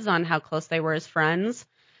perspectives on how close they were as friends.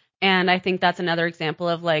 And I think that's another example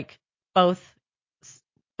of like both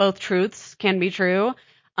truths can be true.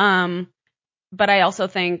 But I also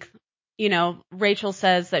think, you know, Rachel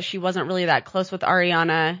says that she wasn't really that close with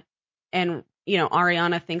Ariana, and, you know,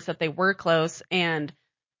 Ariana thinks that they were close. And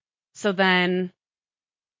so then,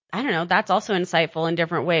 I don't know, that's also insightful in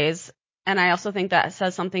different ways. And I also think that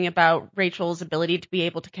says something about Rachel's ability to be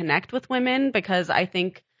able to connect with women, because I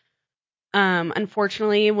think,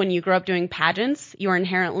 unfortunately, when you grow up doing pageants, you are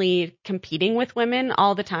inherently competing with women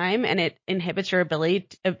all the time, and it inhibits your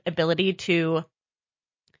ability to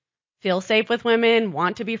feel safe with women,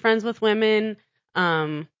 want to be friends with women.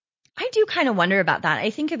 I do kind of wonder about that. I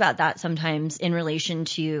think about that sometimes in relation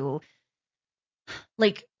to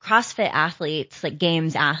like CrossFit athletes, like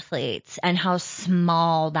games athletes, and how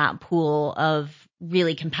small that pool of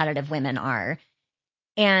really competitive women are,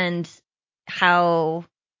 and how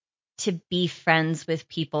to be friends with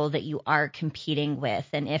people that you are competing with,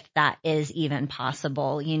 and if that is even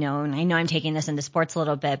possible, you know. And I know I'm taking this into sports a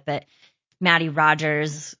little bit, but Maddie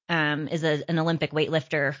Rogers is an Olympic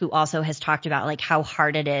weightlifter who also has talked about like how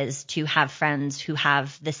hard it is to have friends who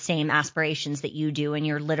have the same aspirations that you do, and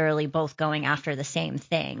you're literally both going after the same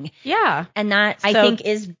thing. Yeah. And that I think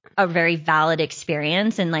is a very valid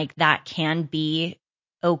experience, and like that can be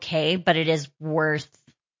okay, but it is worth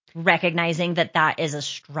recognizing that that is a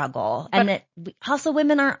struggle, and that also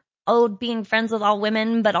women aren't owed being friends with all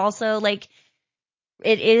women, but also like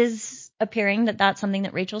it is appearing that that's something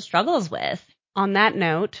that Rachel struggles with. On that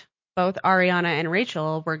note, both Ariana and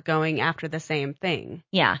Rachel were going after the same thing.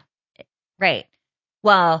 Yeah, right.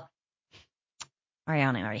 Well,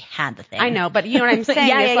 Ariana already had the thing. I know, but you know what I'm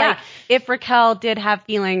saying? It's like, if Raquel did have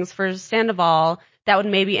feelings for Sandoval, that would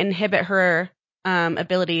maybe inhibit her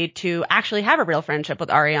ability to actually have a real friendship with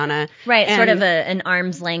Ariana. Right, and sort of an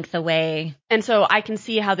arm's length away. And so I can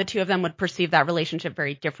see how the two of them would perceive that relationship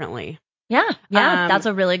very differently. Yeah, that's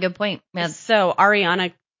a really good point. Yeah. So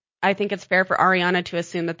Ariana, I think it's fair for Ariana to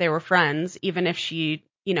assume that they were friends, even if she,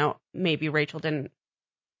 you know, maybe Rachel didn't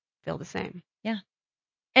feel the same. Yeah.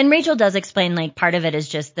 And Rachel does explain, like, part of it is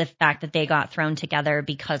just the fact that they got thrown together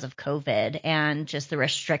because of COVID and just the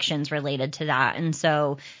restrictions related to that. And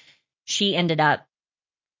so she ended up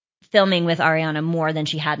filming with Ariana more than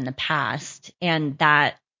she had in the past. And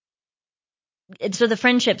so the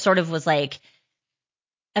friendship sort of was like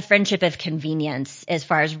a friendship of convenience as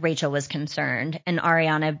far as Rachel was concerned. And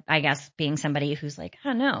Ariana, I guess, being somebody who's like,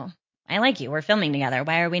 oh no, I like you, we're filming together,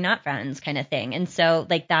 why are we not friends, kind of thing. And so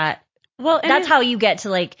like that, well, that's how you get to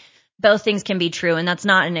like both things can be true. And that's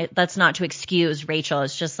not to excuse Rachel.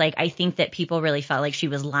 It's just like, I think that people really felt like she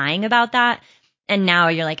was lying about that. And now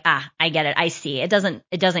you're like, I get it. I see. It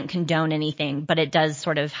doesn't condone anything, but it does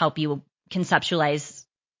sort of help you conceptualize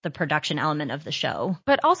the production element of the show.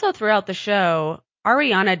 But also throughout the show,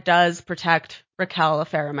 Ariana does protect Raquel a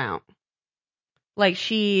fair amount. Like,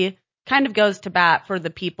 she kind of goes to bat for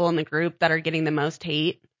the people in the group that are getting the most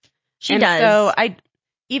hate. She does. So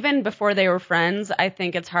even before they were friends, I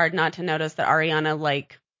think it's hard not to notice that Ariana,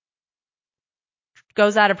 like,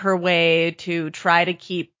 goes out of her way to try to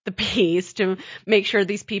keep the peace, to make sure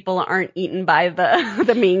these people aren't eaten by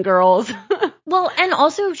the mean girls. Well, and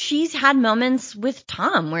also she's had moments with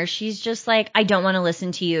Tom where she's just like, I don't want to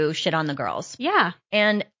listen to you shit on the girls. Yeah.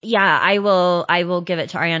 And yeah, I will give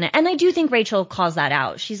it to Ariana. And I do think Rachel calls that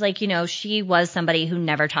out. She's like, she was somebody who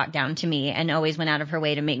never talked down to me and always went out of her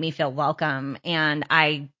way to make me feel welcome. And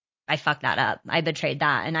I fucked that up. I betrayed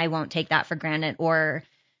that, and I won't take that for granted. Or,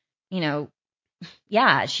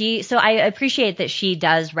 yeah, so I appreciate that she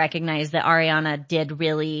does recognize that Ariana did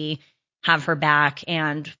really have her back,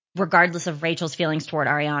 and regardless of Rachel's feelings toward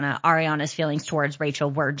Ariana's feelings towards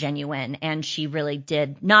Rachel were genuine, and she really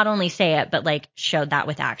did not only say it, but like showed that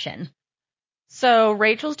with action. So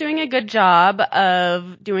Rachel's doing a good job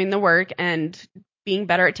of doing the work and being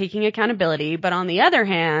better at taking accountability. But on the other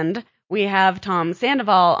hand, we have Tom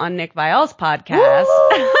Sandoval on Nick Viall's podcast.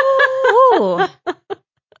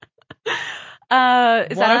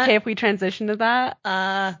 Is that okay if we transition to that?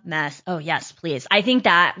 Mess. Oh, yes, please. I think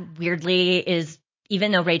that weirdly is,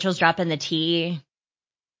 even though Rachel's dropping the tea,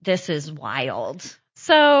 this is wild.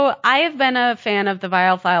 So I have been a fan of the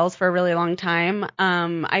Viall Files for a really long time.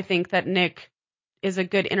 I think that Nick is a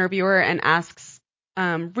good interviewer and asks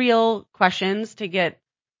real questions to get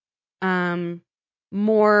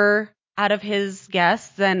more out of his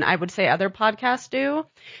guests than I would say other podcasts do.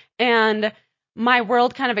 And my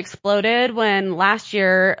world kind of exploded when last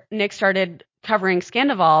year Nick started covering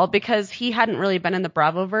Scandival, because he hadn't really been in the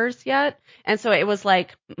Bravoverse yet. And so it was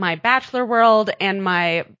like my Bachelor world and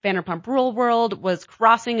my Vanderpump Rule world was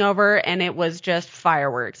crossing over, and it was just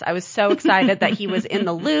fireworks. I was so excited that he was in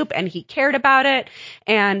the loop and he cared about it.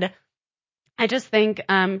 And I just think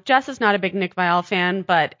Jess is not a big Nick Viall fan,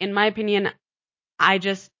 but in my opinion,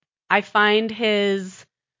 I find his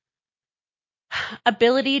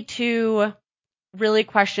ability to really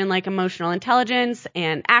question like emotional intelligence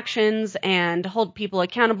and actions and hold people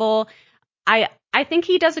accountable. I think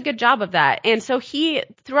he does a good job of that. And so he,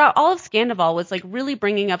 throughout all of Scandival, was like really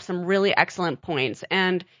bringing up some really excellent points.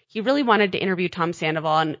 And he really wanted to interview Tom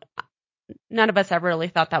Sandoval, and none of us ever really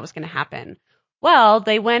thought that was going to happen. Well,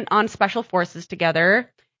 they went on Special Forces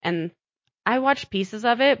together, and I watched pieces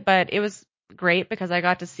of it, but it was great because I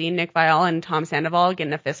got to see Nick Viall and Tom Sandoval get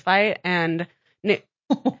in a fist fight, and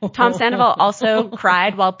Tom Sandoval also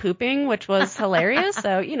cried while pooping, which was hilarious.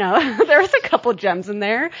 So, there was a couple gems in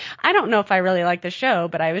there. I don't know if I really liked the show,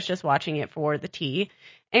 but I was just watching it for the tea.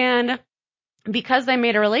 And because they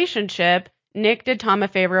made a relationship, Nick did Tom a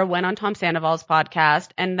favor, went on Tom Sandoval's podcast,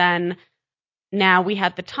 and then now we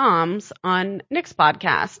had the Toms on Nick's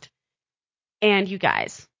podcast. And you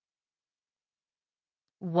guys,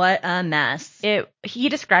 what a mess. He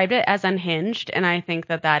described it as unhinged, and I think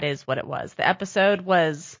that is what it was. The episode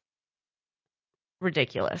was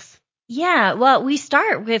ridiculous. Yeah, well, we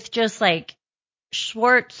start with just like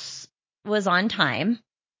Schwartz was on time,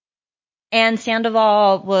 and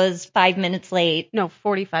Sandoval was 5 minutes late. No,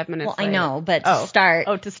 45 minutes late. Well, I know, but to start.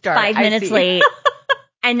 5 minutes late.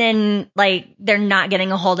 And then, like, they're not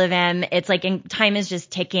getting a hold of him. It's like time is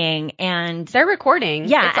just ticking, and they're recording.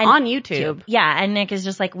 Yeah. It's on YouTube. Yeah. And Nick is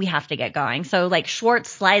just like, we have to get going. So, like,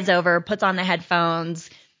 Schwartz slides over, puts on the headphones,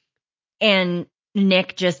 and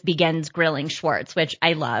Nick just begins grilling Schwartz, which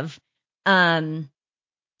I love. Yeah.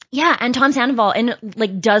 And Tom Sandoval,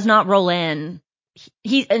 does not roll in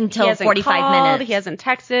until 45 minutes. He hasn't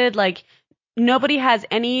texted. Like, nobody has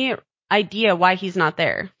any idea why he's not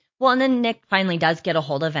there. Well, and then Nick finally does get a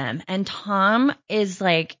hold of him, and Tom is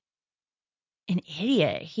like an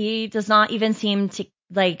idiot. He does not even seem to,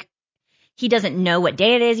 like, he doesn't know what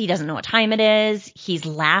day it is. He doesn't know what time it is. He's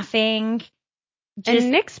laughing.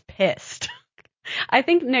 And Nick's pissed. I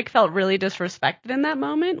think Nick felt really disrespected in that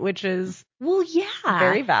moment, which is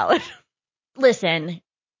very valid. Listen,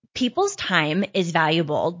 people's time is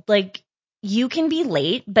valuable. Like, you can be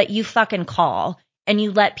late, but you fucking call and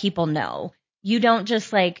you let people know. You don't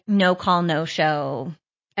just like no call, no show.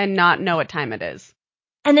 And not know what time it is.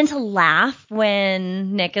 And then to laugh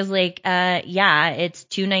when Nick is like, yeah, it's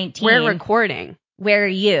 2:19. We're recording. Where are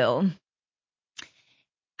you?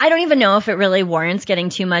 I don't even know if it really warrants getting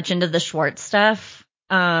too much into the Schwartz stuff.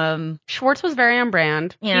 Schwartz was very on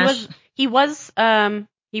brand. Yeah.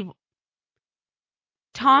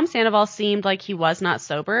 Tom Sandoval seemed like he was not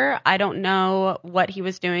sober. I don't know what he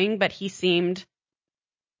was doing, but he seemed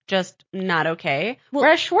just not okay.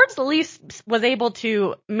 Whereas Schwartz at least was able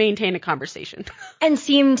to maintain a conversation. And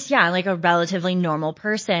seemed, like a relatively normal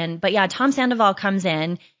person. But yeah, Tom Sandoval comes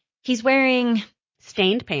in. He's wearing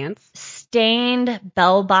stained pants. Stained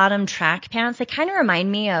bell-bottom track pants. They kind of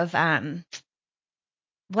remind me of,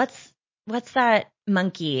 what's that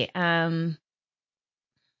monkey? Donkey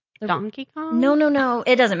Kong? No.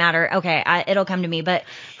 It doesn't matter. Okay, it'll come to me. But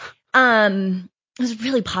it was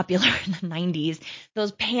really popular in the 90s.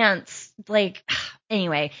 Those pants, like,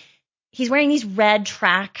 anyway, he's wearing these red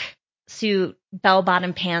track suit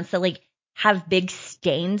bell-bottom pants that like have big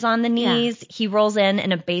stains on the knees. He rolls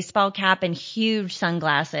in a baseball cap and huge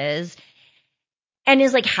sunglasses and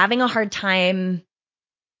is like having a hard time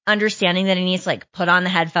understanding that he needs to like put on the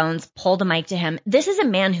headphones, pull the mic to him. This is a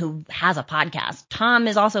man who has a podcast. Tom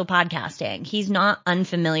is also podcasting. He's not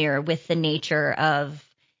unfamiliar with the nature of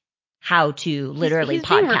how to literally he's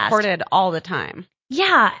podcast. Being recorded all the time.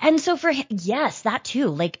 Yeah. And so for him, yes, that too.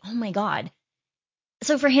 Like, oh my God.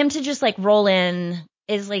 So for him to just like roll in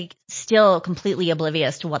is like still completely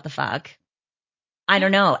oblivious to what the fuck. I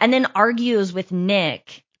don't know. And then argues with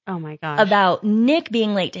Nick. Oh my gosh. About Nick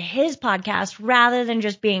being late to his podcast rather than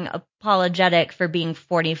just being apologetic for being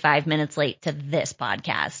 45 minutes late to this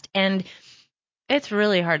podcast. And it's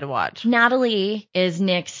really hard to watch. Natalie is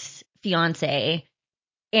Nick's fiance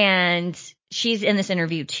and she's in this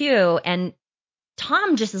interview too. And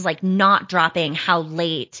Tom just is like not dropping how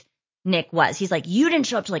late Nick was. He's like, you didn't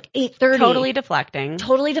show up till like 8:30.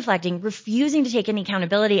 Totally deflecting, refusing to take any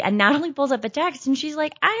accountability. And Natalie pulls up a text and she's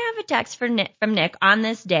like, I have a text from Nick on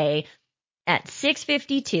this day at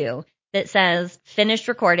 6:52 that says finished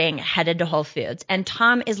recording, headed to Whole Foods. And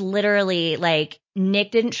Tom is literally like, Nick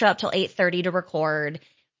didn't show up till 8:30 to record.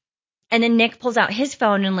 And then Nick pulls out his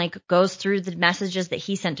phone and like goes through the messages that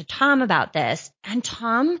he sent to Tom about this. And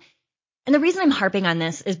the reason I'm harping on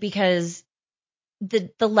this is because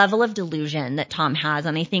the level of delusion that Tom has,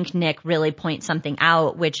 and I think Nick really points something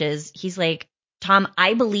out, which is he's like, Tom,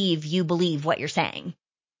 I believe you believe what you're saying.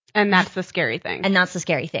 And that's the scary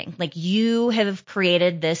thing. Like you have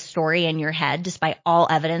created this story in your head despite all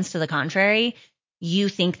evidence to the contrary. You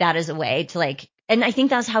think that is a way to like, and I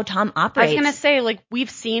think that's how Tom operates. I was going to say, like,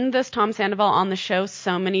 we've seen this Tom Sandoval on the show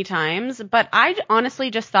so many times, but I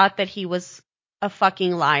honestly just thought that he was a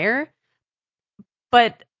fucking liar.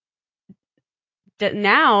 But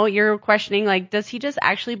now you're questioning, like, does he just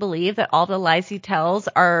actually believe that all the lies he tells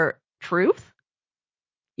are truth?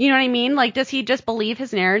 You know what I mean? Like, does he just believe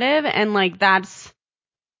his narrative and like that's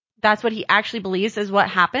what he actually believes is what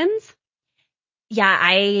happens? Yeah,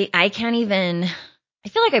 I can't even. I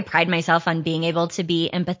feel like I pride myself on being able to be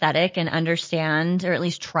empathetic and understand, or at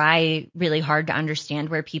least try really hard to understand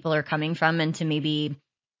where people are coming from and to maybe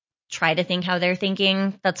try to think how they're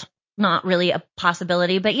thinking. That's not really a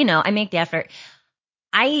possibility, but you know, I make the effort.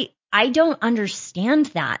 I don't understand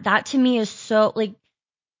that. That to me is so like,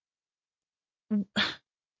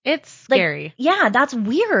 it's scary. Like, yeah, that's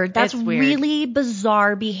weird. That's weird. Really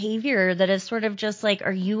bizarre behavior that is sort of just like,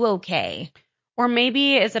 are you okay? Or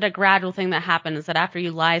maybe is it a gradual thing that happens that after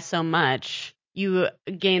you lie so much, you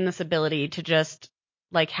gain this ability to just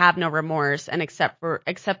like have no remorse and accept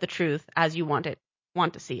the truth as you want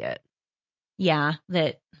to see it. Yeah,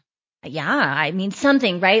 I mean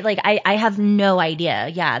something, right? Like I have no idea.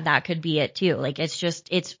 Yeah, that could be it too. Like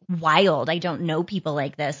it's wild. I don't know people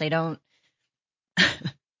like this. I don't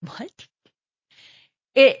what?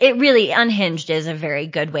 It really unhinged is a very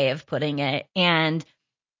good way of putting it. And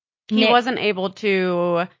he wasn't able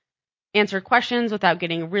to answer questions without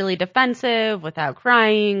getting really defensive, without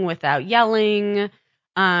crying, without yelling.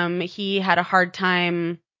 He had a hard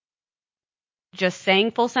time just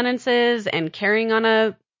saying full sentences and carrying on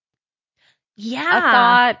a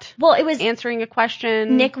thought. Well, it was answering a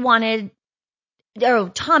question.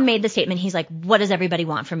 Tom made the statement. He's like, what does everybody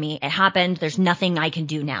want from me? It happened. There's nothing I can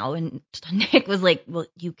do now. And Nick was like, well,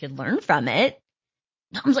 you could learn from it.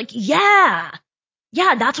 Tom's like, yeah,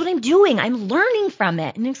 that's what I'm doing. I'm learning from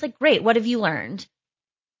it. And Nick's like, great. What have you learned?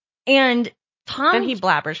 And Tom. Then he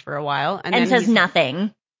blabbers for a while and then says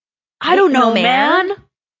nothing. I don't know, man.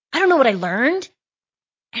 I don't know what I learned.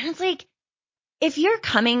 And it's like, if you're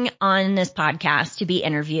coming on this podcast to be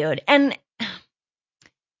interviewed, and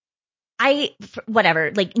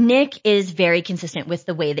whatever, like Nick is very consistent with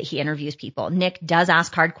the way that he interviews people. Nick does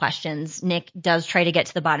ask hard questions. Nick does try to get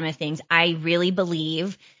to the bottom of things. I really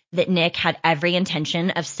believe that Nick had every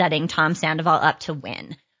intention of setting Tom Sandoval up to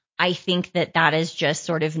win. I think that is just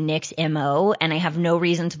sort of Nick's MO, and I have no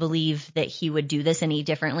reason to believe that he would do this any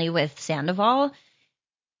differently with Sandoval.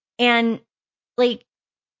 And like,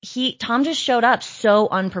 Tom just showed up so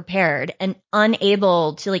unprepared and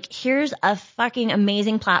unable to like, here's a fucking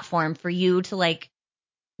amazing platform for you to like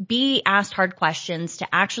be asked hard questions, to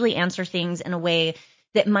actually answer things in a way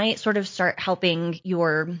that might sort of start helping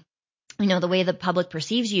your, you know, the way the public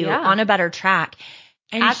perceives you on a better track.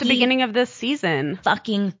 And at the beginning of this season.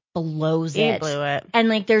 fucking blows He it. blew it. And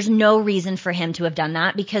like, there's no reason for him to have done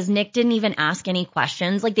that because Nick didn't even ask any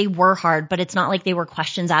questions. Like, they were hard, but it's not like they were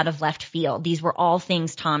questions out of left field. These were all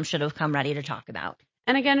things Tom should have come ready to talk about.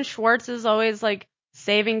 And again, Schwartz is always like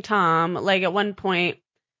saving Tom. Like at one point,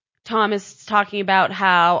 Tom is talking about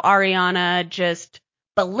how Ariana just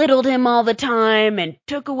belittled him all the time and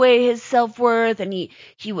took away his self-worth and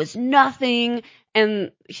he was nothing.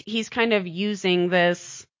 And he's kind of using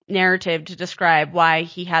this narrative to describe why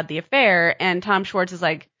he had the affair. And Tom Schwartz is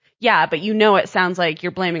like, yeah, but it sounds like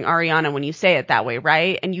you're blaming Ariana when you say it that way,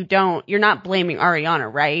 right? And you're not blaming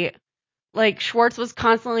Ariana, right? Like Schwartz was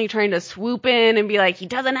constantly trying to swoop in and be like, he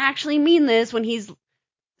doesn't actually mean this when he's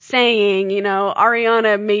saying,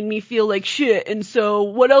 Ariana made me feel like shit. And so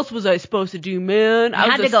what else was I supposed to do, man?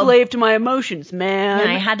 I was a slave to my emotions, man. And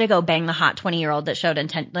I had to go bang the hot 20-year-old that showed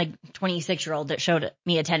 26-year-old that showed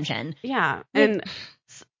me attention. Yeah. And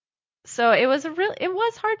so it was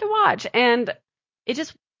hard to watch. And it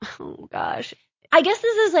just, oh gosh. I guess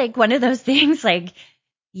this is like one of those things like,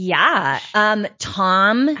 yeah,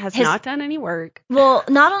 Tom has not done any work. Well,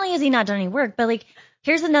 not only has he not done any work, but like,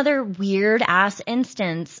 here's another weird ass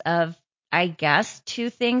instance of, I guess, two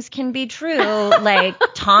things can be true. Like,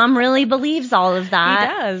 Tom really believes all of that.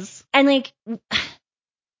 He does. And like,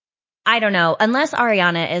 I don't know, unless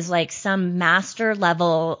Ariana is like some master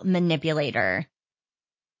level manipulator,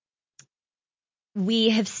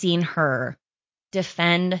 we have seen her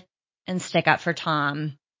defend and stick up for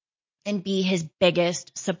Tom and be his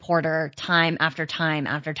biggest supporter time after time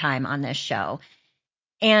after time on this show.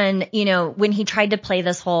 And, when he tried to play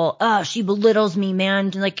this whole, she belittles me,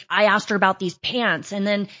 man. Like, I asked her about these pants. And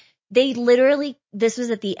then they literally, this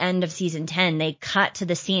was at the end of season 10, they cut to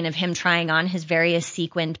the scene of him trying on his various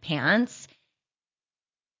sequined pants.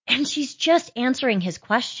 And she's just answering his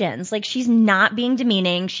questions. Like, she's not being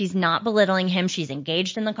demeaning. She's not belittling him. She's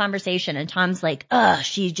engaged in the conversation. And Tom's like,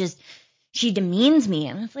 she demeans me.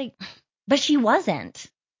 And it's like, but she wasn't.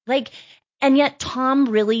 Like, and yet Tom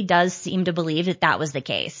really does seem to believe that was the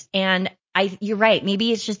case. And you're right.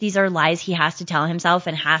 Maybe it's just these are lies he has to tell himself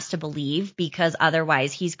and has to believe because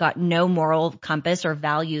otherwise he's got no moral compass or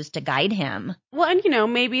values to guide him. Well,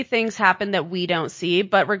 and maybe things happen that we don't see,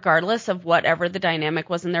 but regardless of whatever the dynamic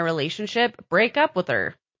was in their relationship, break up with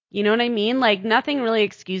her. You know what I mean? Like, nothing really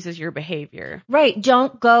excuses your behavior. Right.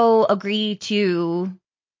 Don't go agree to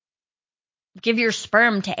give your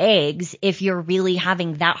sperm to eggs if you're really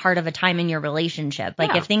having that hard of a time in your relationship.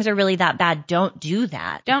 Like, if things are really that bad, don't do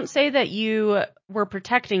that. Don't say that you were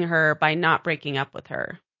protecting her by not breaking up with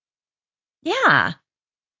her. Yeah.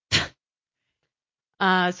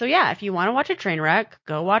 So yeah, if you want to watch a train wreck,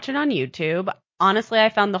 go watch it on YouTube. Honestly, I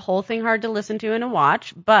found the whole thing hard to listen to and to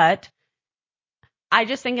watch, but I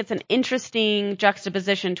just think it's an interesting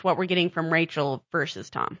juxtaposition to what we're getting from Rachel versus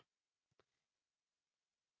Tom.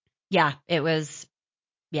 Yeah, it was,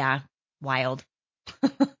 wild.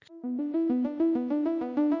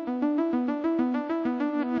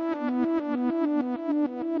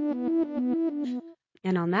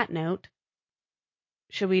 And on that note,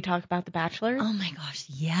 should we talk about The Bachelor? Oh my gosh,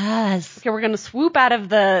 yes. Okay, we're going to swoop out of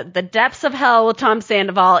the depths of hell with Tom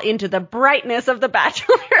Sandoval into the brightness of The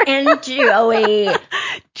Bachelor. And Joey.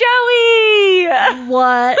 Joey!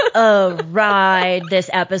 What a ride this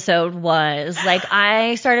episode was. Like,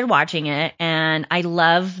 I started watching it and I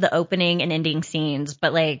love the opening and ending scenes,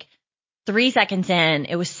 but like 3 seconds in,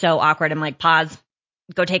 it was so awkward. I'm like, pause,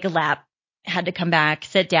 go take a lap. Had to come back,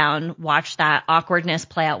 sit down, watch that awkwardness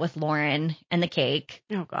play out with Lauren and the cake.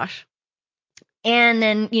 Oh gosh. And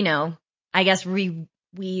then, I guess we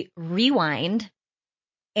rewind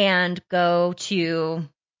and go to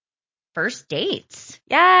first dates.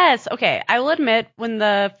 Yes. Okay. I will admit, when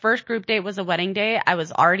the first group date was a wedding day, I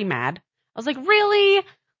was already mad. I was like, really?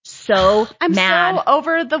 So I'm mad. so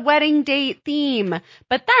over the wedding date theme.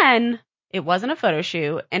 But then it wasn't a photo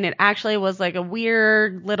shoot, and it actually was like a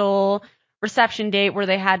weird little reception date where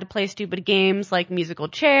they had to play stupid games like musical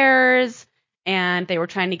chairs, and they were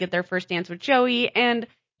trying to get their first dance with Joey. And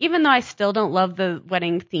even though I still don't love the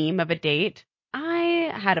wedding theme of a date,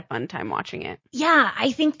 I had a fun time watching it. Yeah,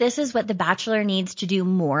 I think this is what The Bachelor needs to do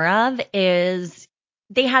more of is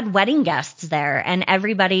they had wedding guests there and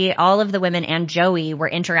everybody, all of the women and Joey were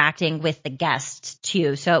interacting with the guests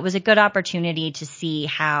too. So it was a good opportunity to see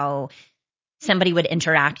how somebody would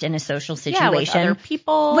interact in a social situation with other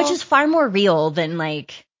people, which is far more real than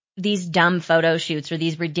like these dumb photo shoots or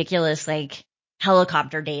these ridiculous like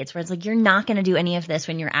helicopter dates where it's like, you're not going to do any of this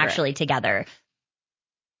when you're actually together.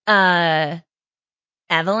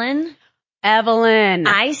 Evelyn. Evelyn.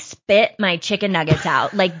 I spit my chicken nuggets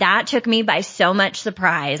out. Like, that took me by so much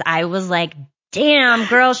surprise. I was like, damn,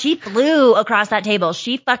 girl, she flew across that table.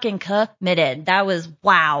 She fucking committed. That was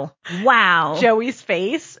wow. Wow. Joey's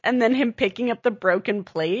face and then him picking up the broken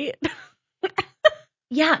plate.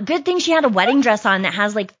 Yeah, good thing she had a wedding dress on that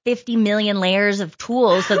has like 50 million layers of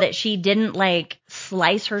tools so that she didn't like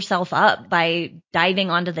slice herself up by diving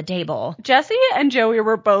onto the table. Jessie and Joey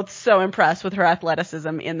were both so impressed with her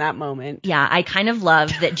athleticism in that moment. Yeah, I kind of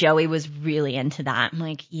loved that Joey was really into that. I'm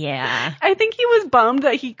like, yeah. I think he was bummed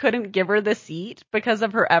that he couldn't give her the seat because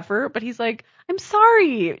of her effort, but he's like, I'm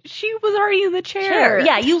sorry. She was already in the chair. Sure.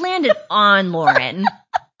 Yeah, you landed on Lauren.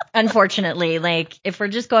 Unfortunately, like, if we're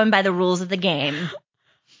just going by the rules of the game.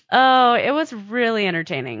 Oh, it was really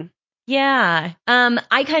entertaining. Yeah.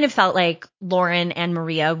 I kind of felt like Lauren and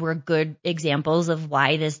Maria were good examples of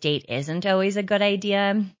why this date isn't always a good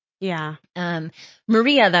idea. Yeah.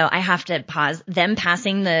 Maria, though, I have to pause. Them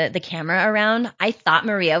passing the camera around, I thought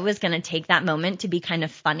Maria was going to take that moment to be kind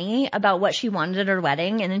of funny about what she wanted at her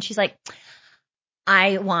wedding. And then she's like,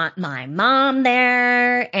 I want my mom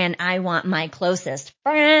there, and I want my closest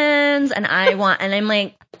friends, and I'm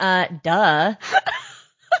like, duh.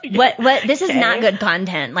 What, this is not good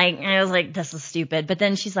content. Like, I was like, this is stupid. But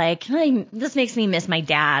then she's like, this makes me miss my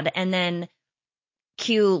dad. And then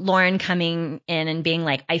cue Lauren coming in and being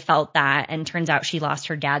like, I felt that. And turns out she lost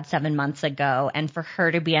her dad 7 months ago. And for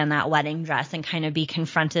her to be in that wedding dress and kind of be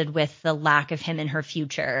confronted with the lack of him in her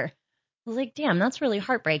future, I was like, damn, that's really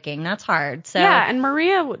heartbreaking. That's hard. So yeah. And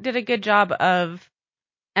Maria did a good job of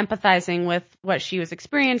empathizing with what she was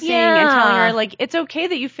experiencing and telling her, like, it's okay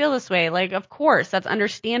that you feel this way. Like, of course, that's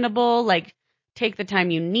understandable. Like, take the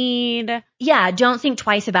time you need. Yeah, don't think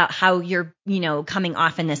twice about how you're, coming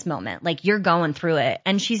off in this moment. Like, you're going through it.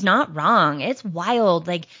 And she's not wrong. It's wild.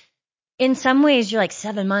 Like, in some ways, you're like,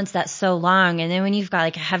 7 months, that's so long. And then when you've got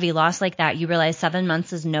like a heavy loss like that, you realize 7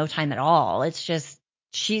 months is no time at all. It's just,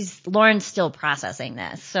 Lauren's still processing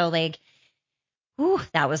this. So like,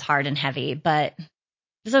 that was hard and heavy, but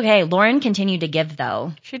it's okay. Lauren continued to give,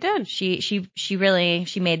 though. She did. She really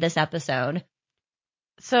made this episode.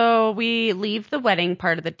 So we leave the wedding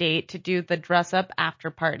part of the date to do the dress up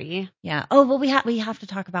after party. Yeah. Oh, well, we have to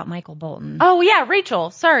talk about Michael Bolton. Oh yeah,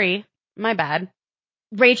 Rachel. Sorry, my bad.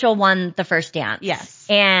 Rachel won the first dance. Yes.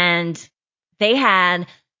 And they had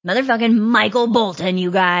motherfucking Michael Bolton,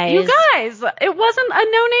 you guys. You guys, it wasn't a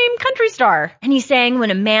no-name country star. And he's saying,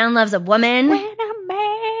 when a man loves a woman. When a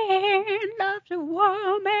man loves a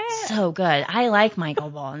woman. So good. I like Michael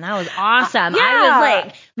Bolton. That was awesome. Yeah, I was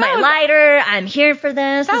like, my lighter, I'm here for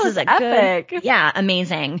this. That this was is a epic. Good. Yeah,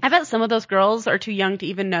 amazing. I bet some of those girls are too young to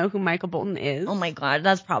even know who Michael Bolton is. Oh my God,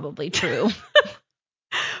 that's probably true.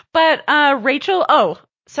 But Rachel,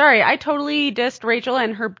 sorry, I totally dissed Rachel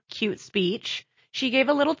and her cute speech. She gave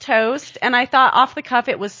a little toast, and I thought off the cuff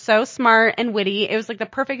it was so smart and witty. It was like the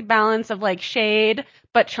perfect balance of like shade,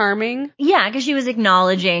 but charming. Yeah, because she was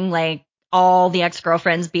acknowledging like all the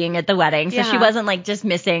ex-girlfriends being at the wedding. So she wasn't like just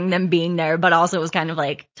missing them being there, but also was kind of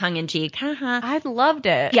like tongue in cheek. I loved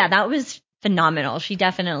it. Yeah, that was phenomenal. She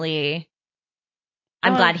definitely,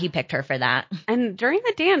 I'm glad he picked her for that. And during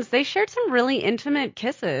the dance, they shared some really intimate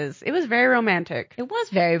kisses. It was very romantic. It was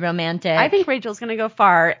very romantic. I think Rachel's going to go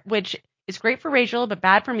far, which is great for Rachel, but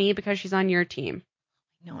bad for me because she's on your team.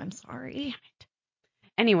 No, I'm sorry.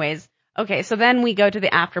 Anyways, okay, so then we go to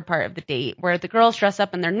the after part of the date where the girls dress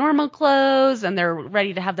up in their normal clothes and they're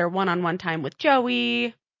ready to have their one-on-one time with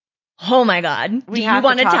Joey. Oh my God. Do you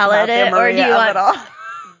want to tell it or do you want?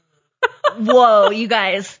 Whoa, you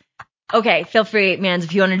guys. Okay, feel free, mans,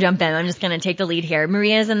 if you want to jump in. I'm just going to take the lead here.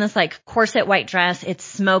 Maria's in this like corset white dress. It's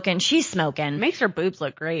smoking. She's smoking. Makes her boobs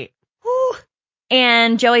look great. Whew.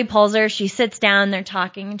 And Joey pulls her. She sits down. They're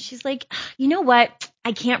talking. And she's like, you know what?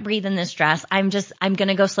 I can't breathe in this dress. I'm going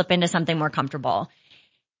to go slip into something more comfortable.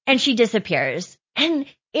 And she disappears. And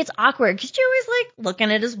it's awkward because Joey's like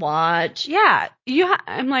looking at his watch. Yeah.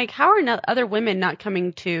 I'm like, how are other women not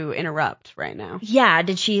coming to interrupt right now? Yeah.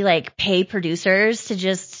 Did she like pay producers to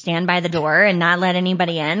just stand by the door and not let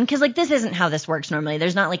anybody in? Because like this isn't how this works normally.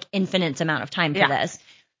 There's not like infinite amount of time for this.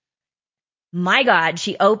 My God,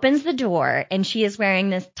 she opens the door and she is wearing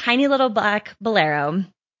this tiny little black bolero,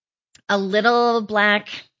 a little black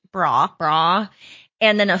bra,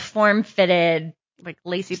 and then a form-fitted like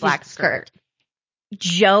lacy black skirt.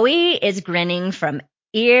 Joey is grinning from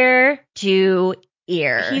ear to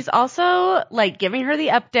ear. He's also like giving her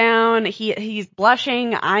the up down. He's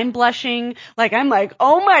blushing. I'm blushing. Like I'm like,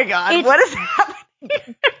 oh my God, what is happening?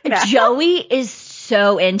 Joey is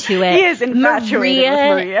so into it. He is infatuated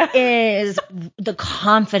with Maria. Is the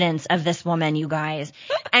confidence of this woman, you guys.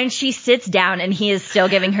 And she sits down and he is still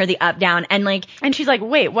giving her the up down. And like, And she's like,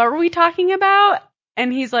 wait, what were we talking about?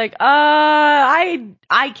 And he's like,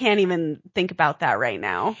 I can't even think about that right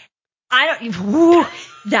now.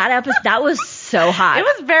 that episode, that was so hot. It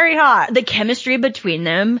was very hot. The chemistry between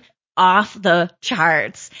them off the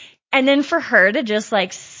charts. And then for her to just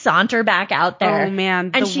like saunter back out there. Oh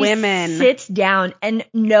man, and the women. She sits down and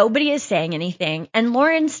nobody is saying anything. And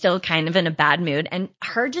Lauren's still kind of in a bad mood. And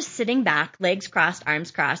her just sitting back, legs crossed,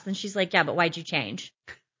 arms crossed. And she's like, yeah, but why'd you change?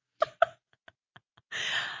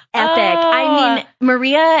 Epic. I mean,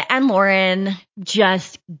 Maria and Lauren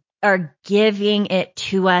just are giving it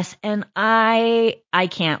to us. And I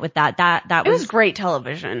can't with that. That was great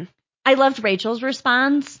television. I loved Rachel's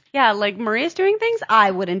response. Yeah, like Maria's doing things I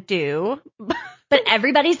wouldn't do. But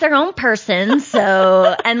everybody's their own person.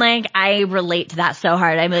 So, and like, I relate to that so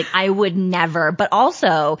hard. I'm like, I would never, but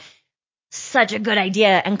also such a good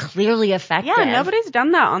idea and clearly effective. Yeah, nobody's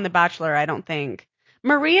done that on The Bachelor, I don't think.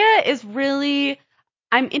 Maria is really,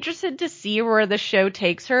 I'm interested to see where the show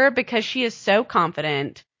takes her because she is so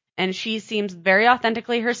confident and she seems very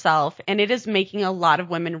authentically herself and it is making a lot of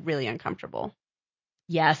women really uncomfortable.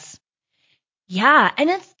 Yes. Yeah. And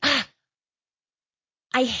it's,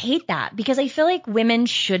 I hate that because I feel like women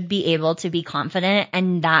should be able to be confident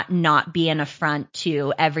and that not be an affront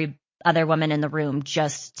to every other woman in the room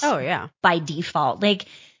just by default. Like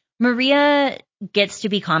Maria gets to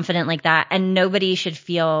be confident like that and nobody should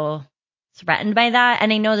feel threatened by that.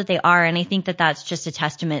 And I know that they are. And I think that that's just a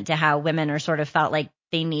testament to how women are sort of felt like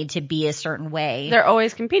they need to be a certain way. They're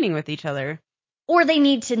always competing with each other. Or they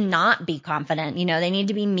need to not be confident. You know, they need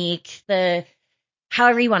to be meek,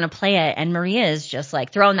 however you want to play it. And Maria is just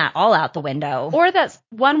like throwing that all out the window. Or that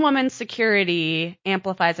one woman's security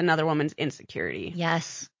amplifies another woman's insecurity.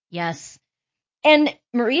 Yes. Yes. And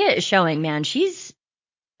Maria is showing, man, she's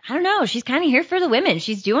kind of here for the women.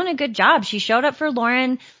 She's doing a good job. She showed up for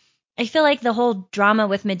Lauren. I feel like the whole drama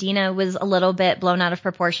with Medina was a little bit blown out of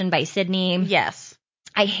proportion by Sydney. Yes.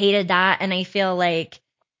 I hated that. And I feel like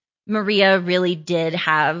Maria really did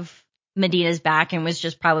have Medina's back and was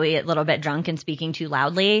just probably a little bit drunk and speaking too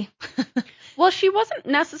loudly. Well, she wasn't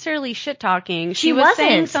necessarily shit talking. She was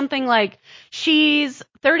saying something like, she's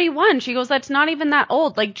 31. She goes, that's not even that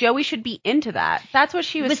old. Like, Joey should be into that. That's what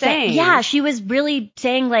she was saying. Yeah, she was really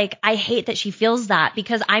saying, like, I hate that she feels that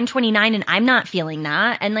because I'm 29 and I'm not feeling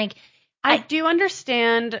that. And, like, I do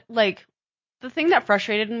understand, like, the thing that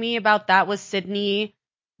frustrated me about that was Sydney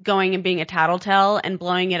going and being a tattletale and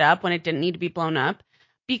blowing it up when it didn't need to be blown up.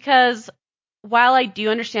 Because while I do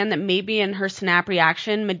understand that maybe in her snap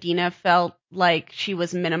reaction, Medina felt like she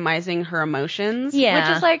was minimizing her emotions. Yeah.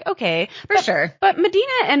 Which is like, okay. For sure. But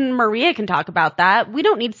Medina and Maria can talk about that. We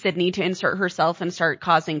don't need Sydney to insert herself and start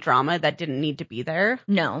causing drama that didn't need to be there.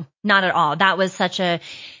 No, not at all. That was such a,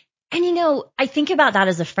 and you know, I think about that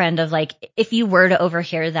as a friend of like, if you were to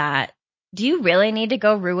overhear that, do you really need to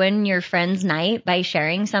go ruin your friend's night by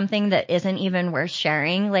sharing something that isn't even worth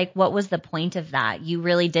sharing? Like, what was the point of that? You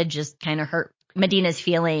really did just kind of hurt Medina's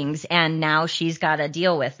feelings, and now she's got to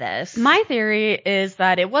deal with this. My theory is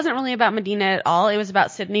that it wasn't really about Medina at all. It was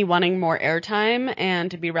about Sydney wanting more airtime and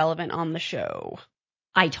to be relevant on the show.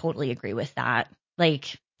 I totally agree with that.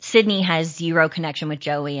 Like, Sydney has zero connection with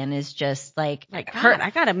Joey and is just like God, I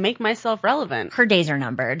got to make myself relevant. Her days are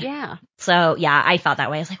numbered. Yeah. So yeah, I felt that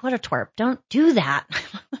way. I was like, what a twerp. Don't do that.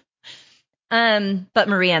 But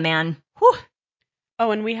Maria, man. Whew. Oh,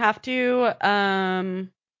 and we have to,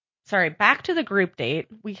 back to the group date.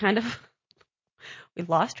 We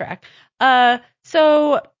lost track.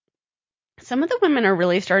 So some of the women are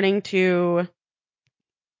really starting to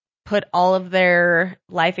put all of their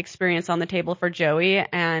life experience on the table for Joey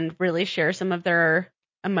and really share some of their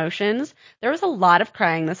emotions. There was a lot of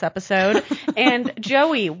crying this episode. And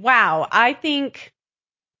Joey, wow, I think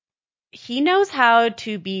he knows how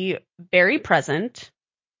to be very present,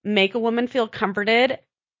 make a woman feel comforted.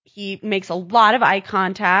 He makes a lot of eye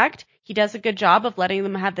contact. He does a good job of letting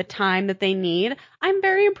them have the time that they need. I'm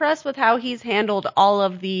very impressed with how he's handled all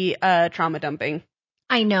of the trauma dumping.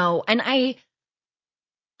 I know. And I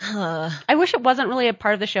wish it wasn't really a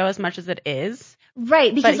part of the show as much as it is.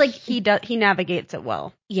 Right, because but he navigates it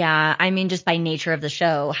well. Yeah, I mean, just by nature of the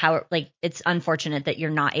show, how it's unfortunate that you're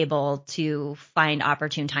not able to find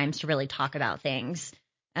opportune times to really talk about things.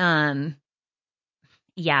 Yeah,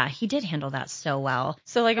 he did handle that so well.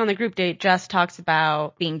 So like on the group date, Jess talks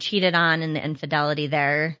about being cheated on and the infidelity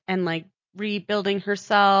there, and like rebuilding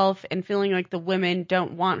herself and feeling like the women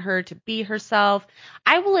don't want her to be herself.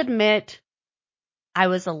 I will admit, I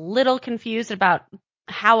was a little confused about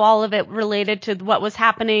how all of it related to what was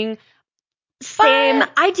happening. Same.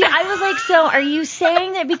 I was like, so are you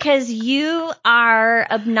saying that because you are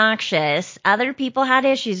obnoxious, other people had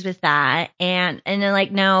issues with that? And then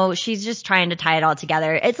like, no, she's just trying to tie it all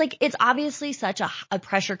together. It's like, it's obviously such a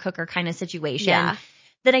pressure cooker kind of situation. Yeah.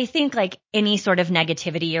 That I think like any sort of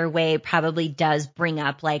negativity or way probably does bring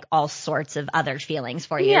up like all sorts of other feelings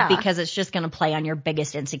for you because it's just going to play on your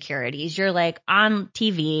biggest insecurities. You're like on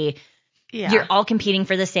TV. Yeah. You're all competing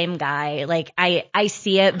for the same guy. Like I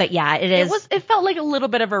see it, but yeah, it is. It felt like a little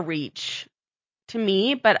bit of a reach to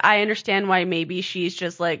me, but I understand why maybe she's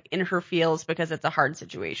just like in her feels because it's a hard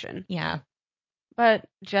situation. Yeah. But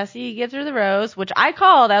Jesse gives her the rose, which I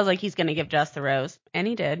called. I was like, he's going to give Jess the rose. And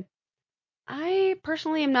he did. I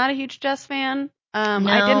personally am not a huge Jess fan. I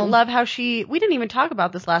didn't love how we didn't even talk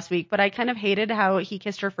about this last week, but I kind of hated how he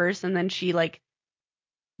kissed her first and then she like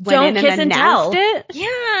went in and announced it.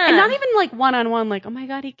 Yeah. And not even like one-on-one, like, oh my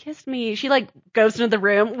God, he kissed me. She like goes into the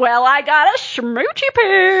room. Well, I got a schmoochy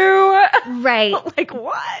poo. Right. Like,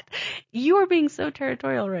 what? You are being so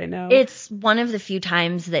territorial right now. It's one of the few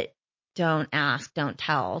times that don't ask, don't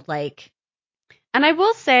tell. Like, and I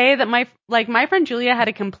will say that my friend Julia had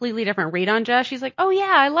a completely different read on Jess. She's like, oh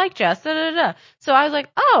yeah, I like Jess. Da, da, da. So I was like,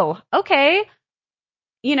 oh, okay.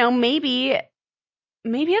 You know, maybe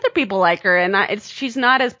other people like her, and she's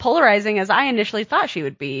not as polarizing as I initially thought she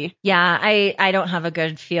would be. Yeah, I don't have a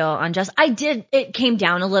good feel on Jess. It came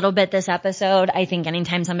down a little bit this episode. I think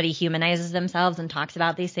anytime somebody humanizes themselves and talks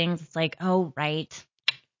about these things, it's like, oh, right.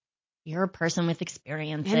 You're a person with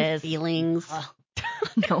experiences. And feelings. Oh.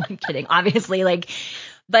 No, I'm kidding. Obviously, like,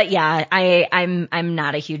 but yeah, I'm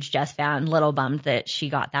not a huge Jess fan. Little bummed that she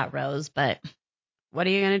got that rose, but what are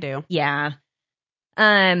you gonna do? Yeah.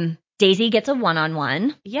 Daisy gets a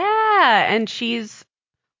one-on-one. Yeah, and she's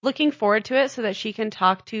looking forward to it so that she can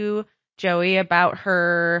talk to Joey about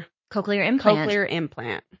her cochlear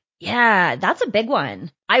implant. Yeah, that's a big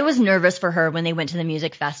one. I was nervous for her when they went to the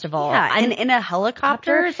music festival. Yeah, and in a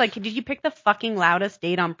helicopter. It's like, did you pick the fucking loudest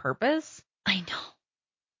date on purpose? I know.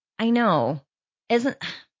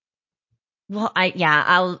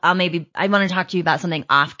 I'll maybe, I want to talk to you about something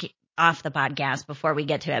off the podcast before we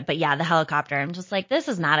get to it. But yeah, the helicopter, I'm just like, this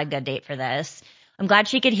is not a good date for this. I'm glad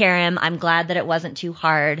she could hear him. I'm glad that it wasn't too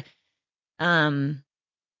hard.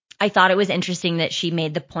 I thought it was interesting that she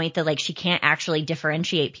made the point that like she can't actually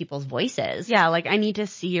differentiate people's voices. Yeah, like I need to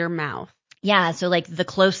see your mouth. Yeah, so like the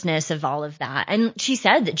closeness of all of that. And she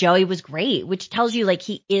said that Joey was great, which tells you like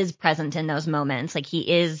he is present in those moments. Like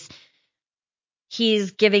he's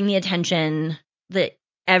giving the attention that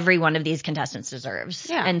every one of these contestants deserves.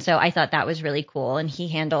 Yeah. And so I thought that was really cool. And he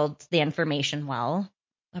handled the information well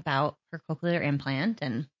about her cochlear implant.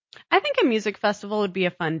 And I think a music festival would be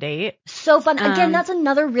a fun date. So fun. Again, that's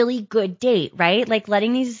another really good date, right? Like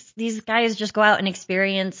letting these guys just go out and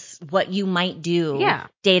experience what you might do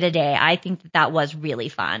day to day. I think that was really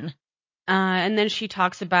fun. And then she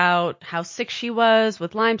talks about how sick she was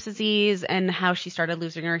with Lyme's disease and how she started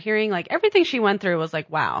losing her hearing. Like everything she went through was like,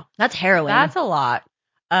 wow. That's harrowing. That's a lot.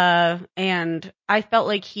 And I felt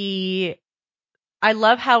like I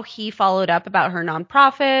love how he followed up about her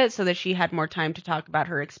nonprofit so that she had more time to talk about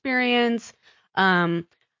her experience. I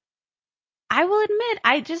will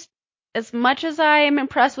admit, as much as I am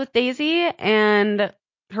impressed with Daisy and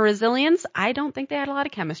her resilience, I don't think they had a lot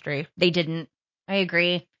of chemistry. They didn't. I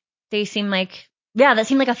agree. They seemed like, that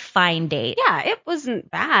seemed like a fine date. Yeah, it wasn't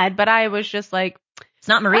bad, but I was just like, it's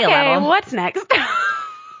not Maria level. What's next?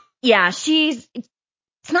 Yeah, it's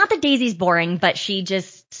not that Daisy's boring, but she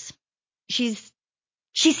seems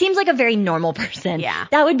like a very normal person. Yeah.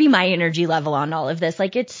 That would be my energy level on all of this.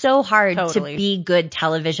 Like, it's so hard Totally. to be good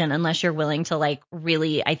television unless you're willing to, like,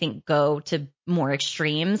 really, I think, go to more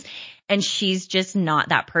extremes. And she's just not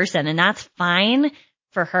that person. And that's fine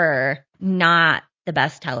for her, not the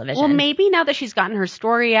best television. Well, maybe now that she's gotten her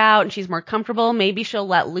story out and she's more comfortable, maybe she'll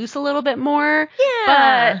let loose a little bit more.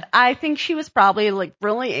 Yeah. But I think she was probably, like,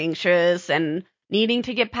 really anxious and needing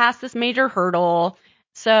to get past this major hurdle.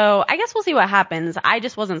 So I guess we'll see what happens. I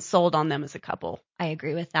just wasn't sold on them as a couple. I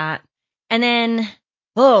agree with that. And then,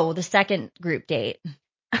 the second group date.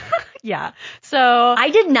 Yeah. So I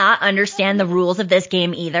did not understand the rules of this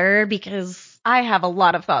game either because I have a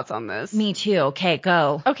lot of thoughts on this. Me too. Okay,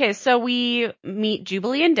 go. Okay, so we meet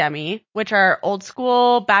Jubilee and Demi, which are old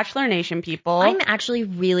school Bachelor Nation people. I'm actually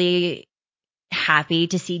really happy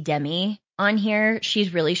to see Demi on here.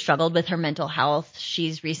 She's really struggled with her mental health.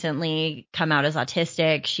 She's recently come out as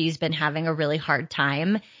autistic. She's been having a really hard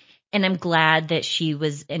time. And I'm glad that she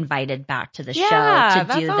was invited back to the show to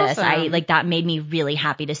do this. Awesome. That made me really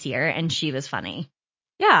happy to see her, and she was funny.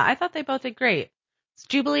 Yeah, I thought they both did great.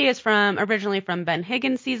 Jubilee is originally from Ben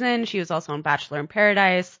Higgins' season. She was also on Bachelor in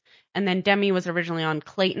Paradise. And then Demi was originally on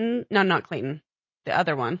Clayton. No, not Clayton. The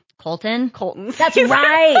other one. Colton? Colton. That's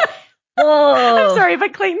right. Whoa. I'm sorry,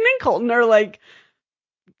 but Clayton and Colton are like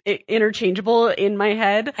interchangeable in my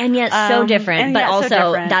head. And yet so different. But also,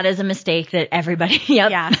 so different. That is a mistake that everybody, yep.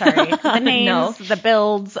 Yeah, sorry. The names, the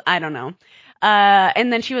builds, I don't know.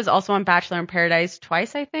 And then she was also on Bachelor in Paradise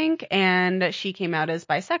twice, I think. And she came out as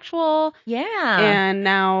bisexual. Yeah. And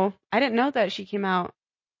now, I didn't know that she came out.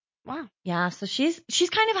 Wow. Yeah, so she's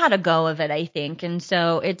kind of had a go of it, I think. And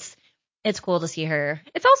so it's cool to see her.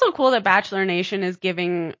 It's also cool that Bachelor Nation is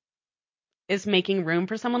making room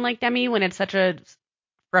for someone like Demi when it's such a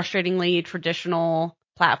frustratingly traditional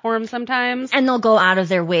platform sometimes. And they'll go out of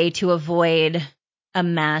their way to avoid a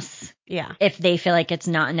mess. Yeah. If they feel like it's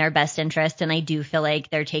not in their best interest. And I do feel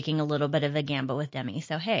like they're taking a little bit of a gamble with Demi.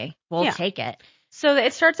 So, hey, we'll take it. So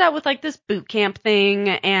it starts out with like this boot camp thing,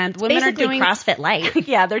 and women are doing CrossFit Light.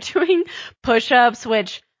 Yeah, they're doing push-ups,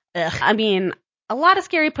 which, I mean, a lot of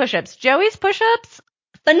scary push-ups. Joey's push-ups,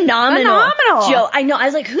 phenomenal. Joe, I know. I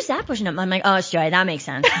was like, who's that pushing up? I'm like, oh, it's Joey. That makes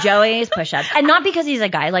sense. Joey's push-ups. And not because he's a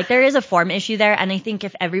guy. Like, there is a form issue there. And I think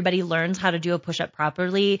if everybody learns how to do a push-up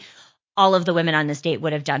properly, all of the women on this date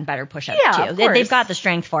would have done better push-ups too. They've got the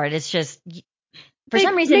strength for it. It's just, for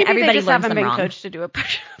some reason, everybody learns them wrong. Maybe they just haven't been coached to do a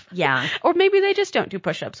push-up. Yeah. Or maybe they just don't do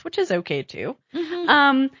push-ups, which is okay too.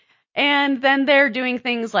 Mm-hmm. And then they're doing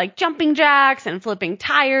things like jumping jacks and flipping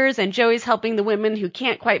tires, and Joey's helping the women who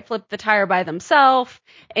can't quite flip the tire by themselves.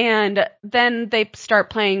 And then they start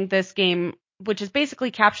playing this game, which is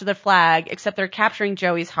basically capture the flag, except they're capturing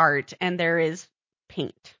Joey's heart, and there is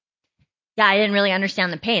paint. Yeah, I didn't really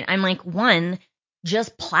understand the paint. I'm like,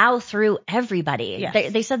 just plow through everybody.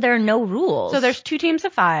 Yes. They said there are no rules. So there's 2 teams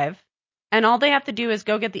of 5, and all they have to do is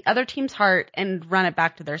go get the other team's heart and run it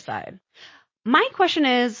back to their side. My question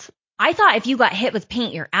is, I thought if you got hit with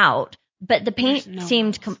paint, you're out. But the paint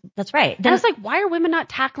seemed, that's right. Then I was like, why are women not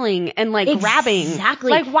tackling and like grabbing? Exactly.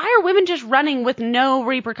 Like, why are women just running with no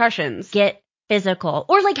repercussions? Get physical.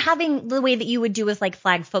 Or like having the way that you would do with like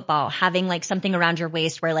flag football, having like something around your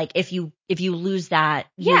waist where like if you lose that,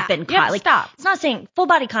 you've been caught. Like, stop. It's not saying full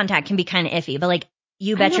body contact can be kind of iffy, but like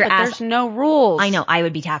you bet your ass. There's no rules. I know. I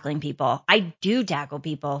would be tackling people. I do tackle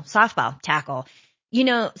people. Softball, tackle.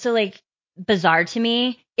 So like bizarre to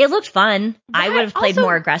me. It looked fun. I would have played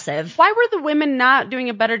more aggressive. Why were the women not doing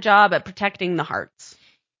a better job at protecting the hearts?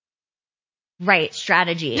 Right.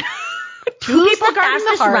 Strategy. Who's the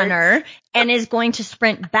fastest runner and is going to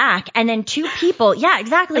sprint back, and then 2 people. Yeah,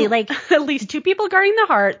 exactly. Like at least 2 people guarding the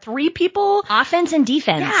heart, 3 people offense and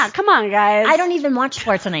defense. Yeah, come on, guys. I don't even watch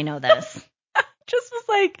sports and I know this. Just was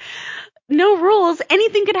like, no rules.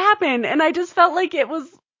 Anything could happen, and I just felt like it was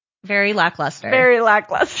very lackluster.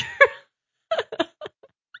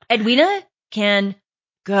 Edwina can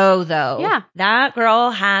go, though. Yeah. That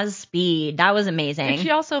girl has speed. That was amazing. And she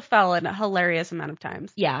also fell a hilarious amount of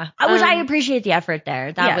times. Yeah. Which I appreciate the effort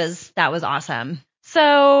there. That was awesome.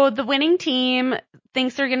 So the winning team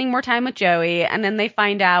thinks they're getting more time with Joey, and then they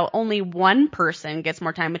find out only one person gets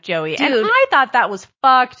more time with Joey. Dude, and I thought that was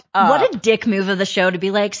fucked up. What a dick move of the show to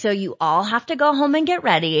be like, so you all have to go home and get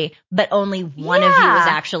ready, but only one of you is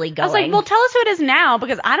actually going. I was like, well, tell us who it is now,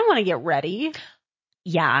 because I don't want to get ready.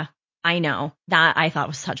 Yeah, I know. That I thought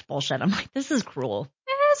was such bullshit. I'm like, this is cruel.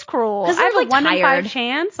 It is cruel. Because I have like a 1 in 5 tired.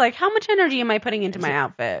 chance. Like, how much energy am I putting into my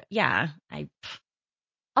outfit? Yeah.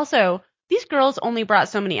 Also, these girls only brought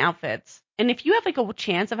so many outfits. And if you have like a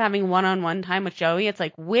chance of having one-on-one time with Joey, it's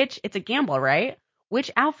like, it's a gamble, right? Which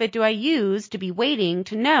outfit do I use to be waiting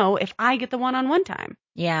to know if I get the one-on-one time?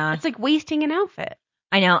 Yeah. It's like wasting an outfit.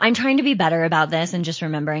 I know. I'm trying to be better about this and just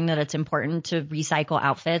remembering that it's important to recycle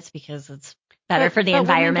outfits because it's better for the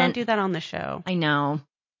environment. Women don't do that on the show. I know.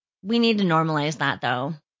 We need to normalize that,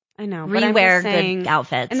 though. I know. Rewear good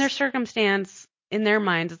outfits. In their circumstance, in their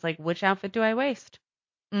minds, it's like, which outfit do I waste?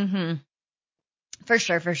 Mm-hmm. For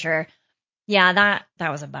sure. Yeah, that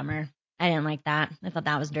was a bummer. I didn't like that. I thought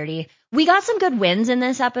that was dirty. We got some good wins in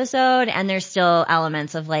this episode, and there's still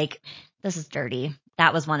elements of like, this is dirty.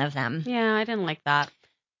 That was one of them. Yeah, I didn't like that.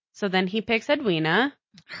 So then he picks Edwina.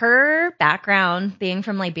 Her background, being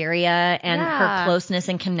from Liberia, and her closeness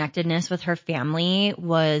and connectedness with her family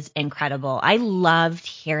was incredible. I loved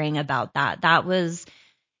hearing about that. That was,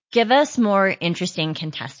 give us more interesting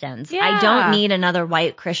contestants. Yeah. I don't need another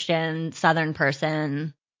white Christian Southern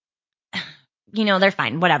person. They're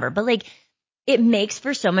fine, whatever. But like, it makes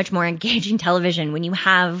for so much more engaging television when you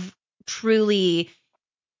have truly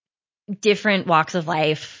different walks of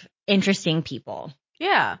life, interesting people.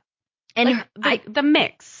 Yeah. And the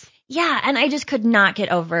mix. Yeah, and I just could not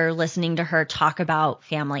get over listening to her talk about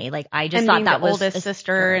family. Like, I just and thought being that the was oldest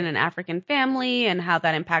sister in an African family and how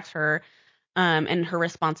that impacts her and her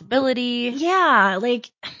responsibility. Yeah, like,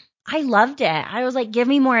 I loved it. I was like, give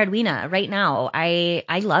me more Edwina right now.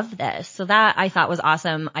 I love this. So that I thought was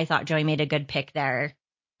awesome. I thought Joey made a good pick there.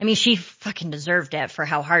 I mean, she fucking deserved it for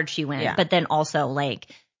how hard she went, Yeah. but then also like,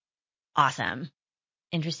 awesome.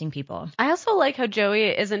 Interesting people. I also like how Joey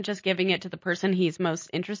isn't just giving it to the person he's most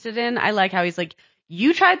interested in. I like how he's like,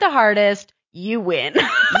 you tried the hardest, you win.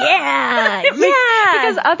 Yeah, It makes- yeah.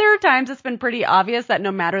 Because other times it's been pretty obvious that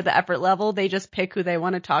no matter the effort level, they just pick who they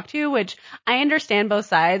want to talk to, which I understand both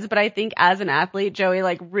sides, but I think as an athlete, Joey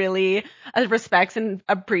like really respects and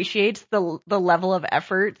appreciates the level of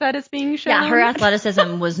effort that is being shown. Yeah, her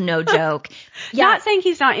athleticism was no joke. Yeah, Not saying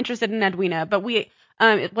he's not interested in Edwina, but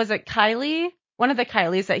was it Kylie? One of the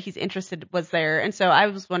Kylies that he's interested was there, and so I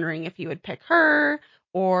was wondering if he would pick her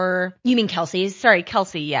or you mean Kelsey's? sorry,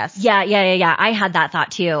 Kelsey. Yes. Yeah. I had that thought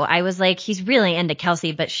too. I was like, he's really into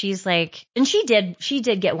Kelsey, but she's like, and she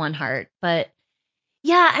did get one heart, but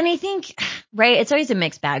yeah. And I think, right, it's always a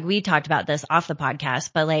mixed bag. We talked about this off the podcast,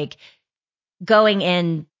 but like going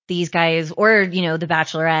in, these guys or, the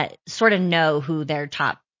Bachelorette sort of know who their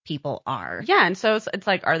top people are. Yeah, and so it's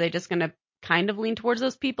like, are they just going to kind of lean towards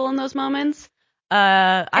those people in those moments?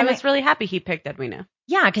 I was really happy he picked Edwina.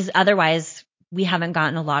 Yeah, because otherwise we haven't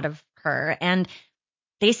gotten a lot of her, and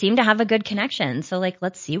they seem to have a good connection. So like,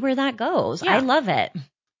 let's see where that goes. Yeah. I love it.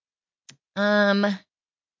 Then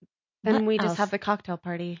what we else? just have the cocktail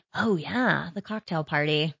party. Oh yeah, the cocktail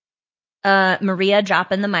party. Maria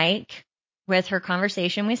dropping the mic with her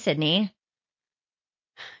conversation with Sydney.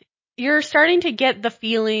 You're starting to get the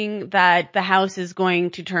feeling that the house is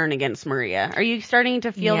going to turn against Maria. Are you starting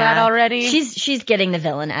to feel that already? She's getting the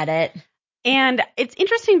villain edit. And it's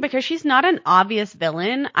interesting because she's not an obvious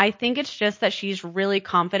villain. I think it's just that she's really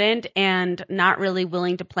confident and not really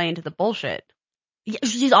willing to play into the bullshit. Yeah,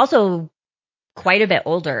 she's also quite a bit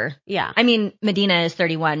older. Yeah. I mean, Medina is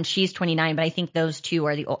 31. She's 29, but I think those two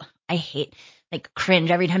are the old. I hate, like, cringe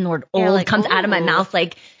every time the word old comes out of my mouth,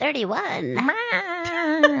 like 31.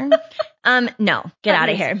 No, get out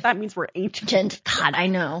of here. That means we're ancient. God, I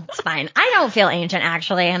know. It's fine. I don't feel ancient,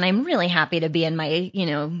 actually, and I'm really happy to be in my,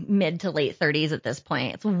 mid to late 30s at this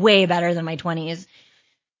point. It's way better than my 20s.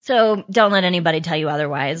 So don't let anybody tell you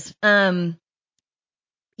otherwise.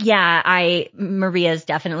 Yeah, Maria's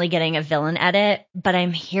definitely getting a villain edit, but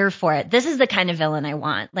I'm here for it. This is the kind of villain I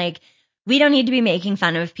want. Like, we don't need to be making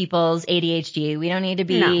fun of people's ADHD. We don't need to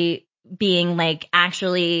be being like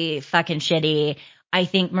actually fucking shitty. I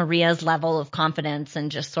think Maria's level of confidence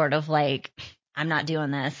and just sort of like, I'm not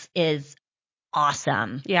doing this is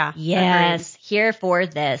awesome. Yeah. Yes. Agreed. Here for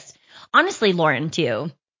this. Honestly, Lauren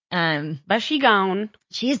too. But she's gone.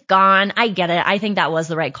 She's gone. I get it. I think that was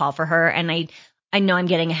the right call for her. And I know I'm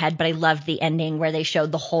getting ahead, but I loved the ending where they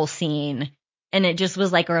showed the whole scene. And it just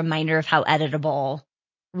was like a reminder of how editable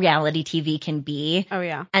reality TV can be. Oh,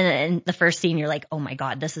 yeah. And then the first scene, you're like, oh my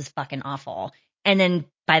God, this is fucking awful. And then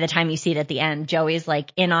by the time you see it at the end, Joey's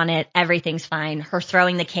like in on it. Everything's fine. Her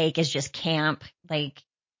throwing the cake is just camp. Like,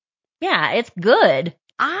 yeah, it's good.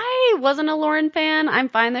 I wasn't a Lauren fan. I'm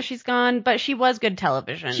fine that she's gone, but she was good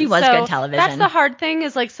television. She was good television. That's the hard thing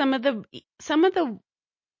is like some of the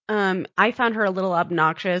I found her a little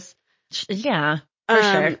obnoxious. Yeah, for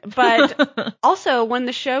sure. But also when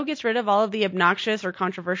the show gets rid of all of the obnoxious or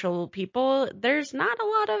controversial people, there's not a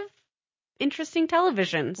lot of interesting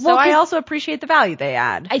television. So I also appreciate the value they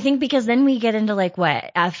add. I think because then we get into like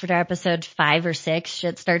what, after episode 5 or 6,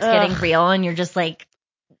 shit starts getting real and you're just like.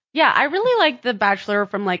 Yeah, I really like The Bachelor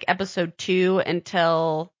from like episode 2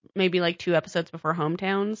 until maybe like 2 episodes before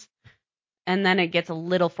Hometowns. And then it gets a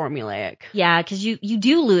little formulaic. Yeah, because you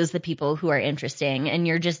do lose the people who are interesting and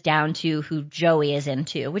you're just down to who Joey is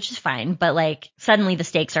into, which is fine. But like suddenly the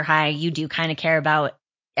stakes are high. You do kind of care about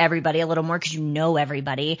everybody a little more because you know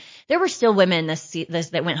everybody. There were still women this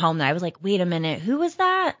that went home that I was like, wait a minute, who was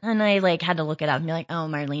that? And I like had to look it up and be like, oh,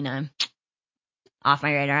 Marlena. Off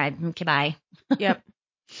my radar. Okay, bye. Yep.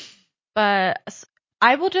 But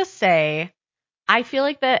I will just say, I feel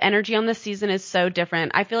like the energy on this season is so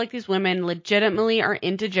different. I feel like these women legitimately are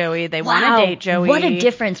into Joey. They want to date Joey. What a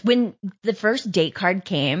difference. When the first date card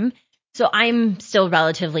came, so I'm still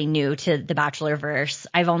relatively new to the Bachelorverse.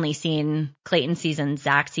 I've only seen Clayton season,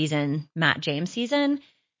 Zach season, Matt James season.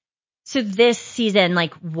 So this season,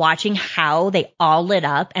 like watching how they all lit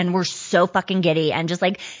up and were so fucking giddy and just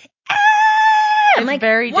like, I'm It's like,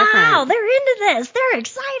 very wow, different. they're into this. They're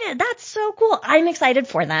excited. That's so cool. I'm excited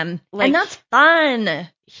for them. Like- And that's fun.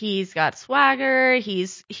 He's got swagger. He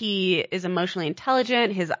is emotionally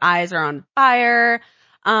intelligent. His eyes are on fire.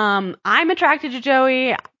 I'm attracted to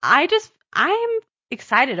Joey. I'm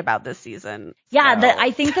excited about this season. Yeah, So-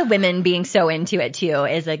 I think the women being so into it too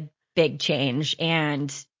is a big change.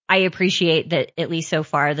 And I appreciate that at least so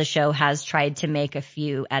far the show has tried to make a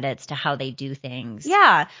few edits to how they do things.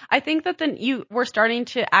 Yeah, I think that we're starting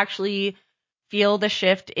to actually feel the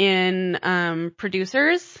shift in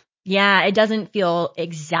producers. Yeah, it doesn't feel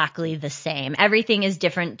exactly the same. Everything is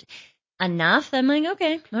different enough. I'm like,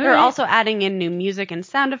 okay. All They're right. also adding in new music and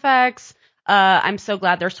sound effects. I'm so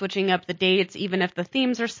glad they're switching up the dates, even if the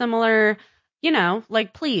themes are similar. You know,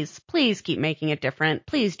 like please keep making it different.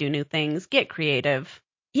 Please do new things. Get creative.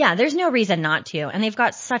 Yeah, there's no reason not to. And they've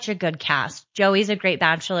got such a good cast. Joey's a great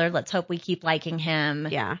bachelor. Let's hope we keep liking him.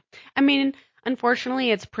 Yeah. I mean,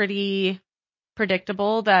 unfortunately, it's pretty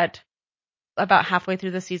predictable that about halfway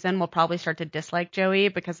through the season, we'll probably start to dislike Joey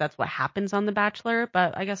because that's what happens on The Bachelor.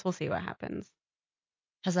 But I guess we'll see what happens.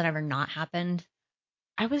 Has that ever not happened?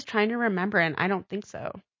 I was trying to remember, and I don't think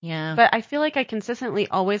so. Yeah. But I feel like I consistently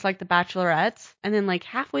always like the Bachelorettes, and then like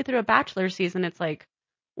halfway through a Bachelor season, it's like,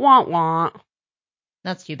 wah wah.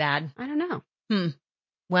 That's too bad. I don't know.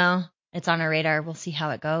 Well, it's on our radar. We'll see how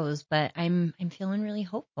it goes, but I'm feeling really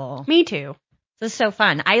hopeful. Me too. This is so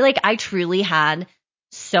fun. I truly had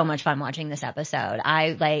so much fun watching this episode.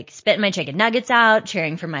 I like spitting my chicken nuggets out,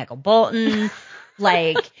 cheering for Michael Bolton,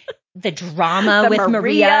 like the drama The with Maria.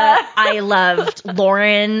 Maria. I loved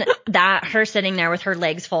Lauren, her sitting there with her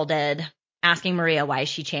legs folded, asking Maria why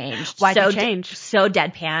she changed. Why'd so you change? So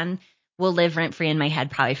deadpan. Will live rent free in my head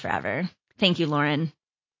probably forever. Thank you, Lauren.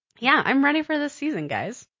 Yeah, I'm ready for this season,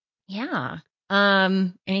 guys. Yeah.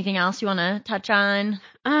 Anything else you want to touch on?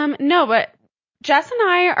 No, but Jess and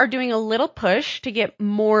I are doing a little push to get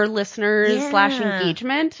more listeners / Yeah.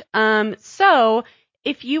 engagement. So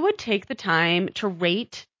if you would take the time to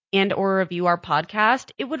rate and or review our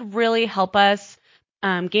podcast, it would really help us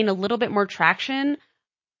gain a little bit more traction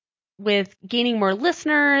with gaining more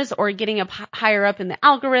listeners or getting up higher up in the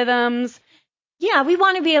algorithms. Yeah, we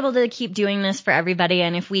want to be able to keep doing this for everybody.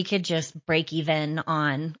 And if we could just break even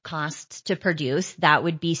on costs to produce, that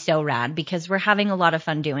would be so rad because we're having a lot of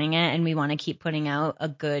fun doing it and we want to keep putting out a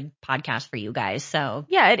good podcast for you guys. So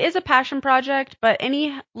Yeah, it is a passion project, but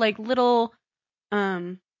any like little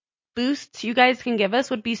boosts you guys can give us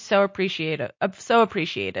would be so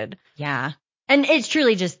appreciated. yeah. And it's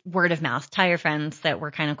truly just word of mouth. Tell your friends that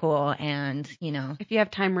we're kind of cool and, If you have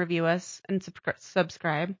time, review us and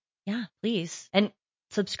subscribe. yeah, please. And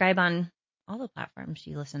subscribe on all the platforms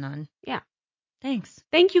you listen on. Yeah. Thanks.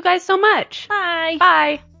 Thank you guys so much. Bye.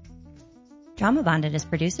 Bye. Drama Bonded is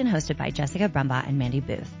produced and hosted by Jessica Brumbaugh and Mandy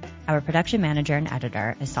Booth. Our production manager and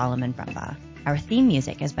editor is Solomon Brumbaugh. Our theme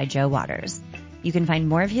music is by Joe Waters. You can find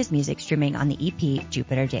more of his music streaming on the EP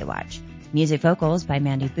Jupiter Daywatch. Music vocals by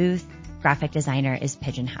Mandy Booth. Graphic designer is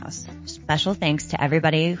Pigeon House. Special thanks to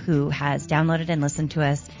everybody who has downloaded and listened to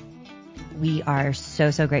us. We are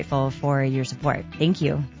so, so grateful for your support. Thank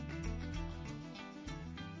you.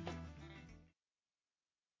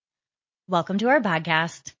 Welcome to our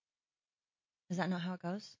podcast. Is that not how it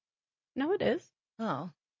goes? No, it is. Oh,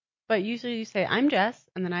 But usually you say, I'm Jess,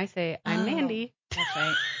 and then I say, I'm Oh. Mandy. that's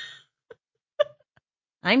right.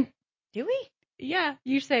 Do we? Yeah,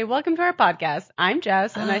 you say, welcome to our podcast. I'm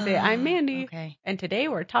Jess, and I say, I'm Oh, Mandy. Okay. And today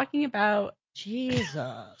we're talking about...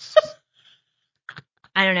 Jesus.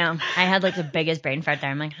 I don't know. I had like the biggest brain fart there.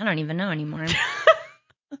 I'm like, I don't even know anymore.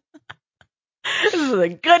 This is a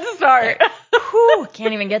good start. Whew,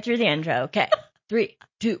 can't even get through the intro. Okay. 3,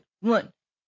 2, 1.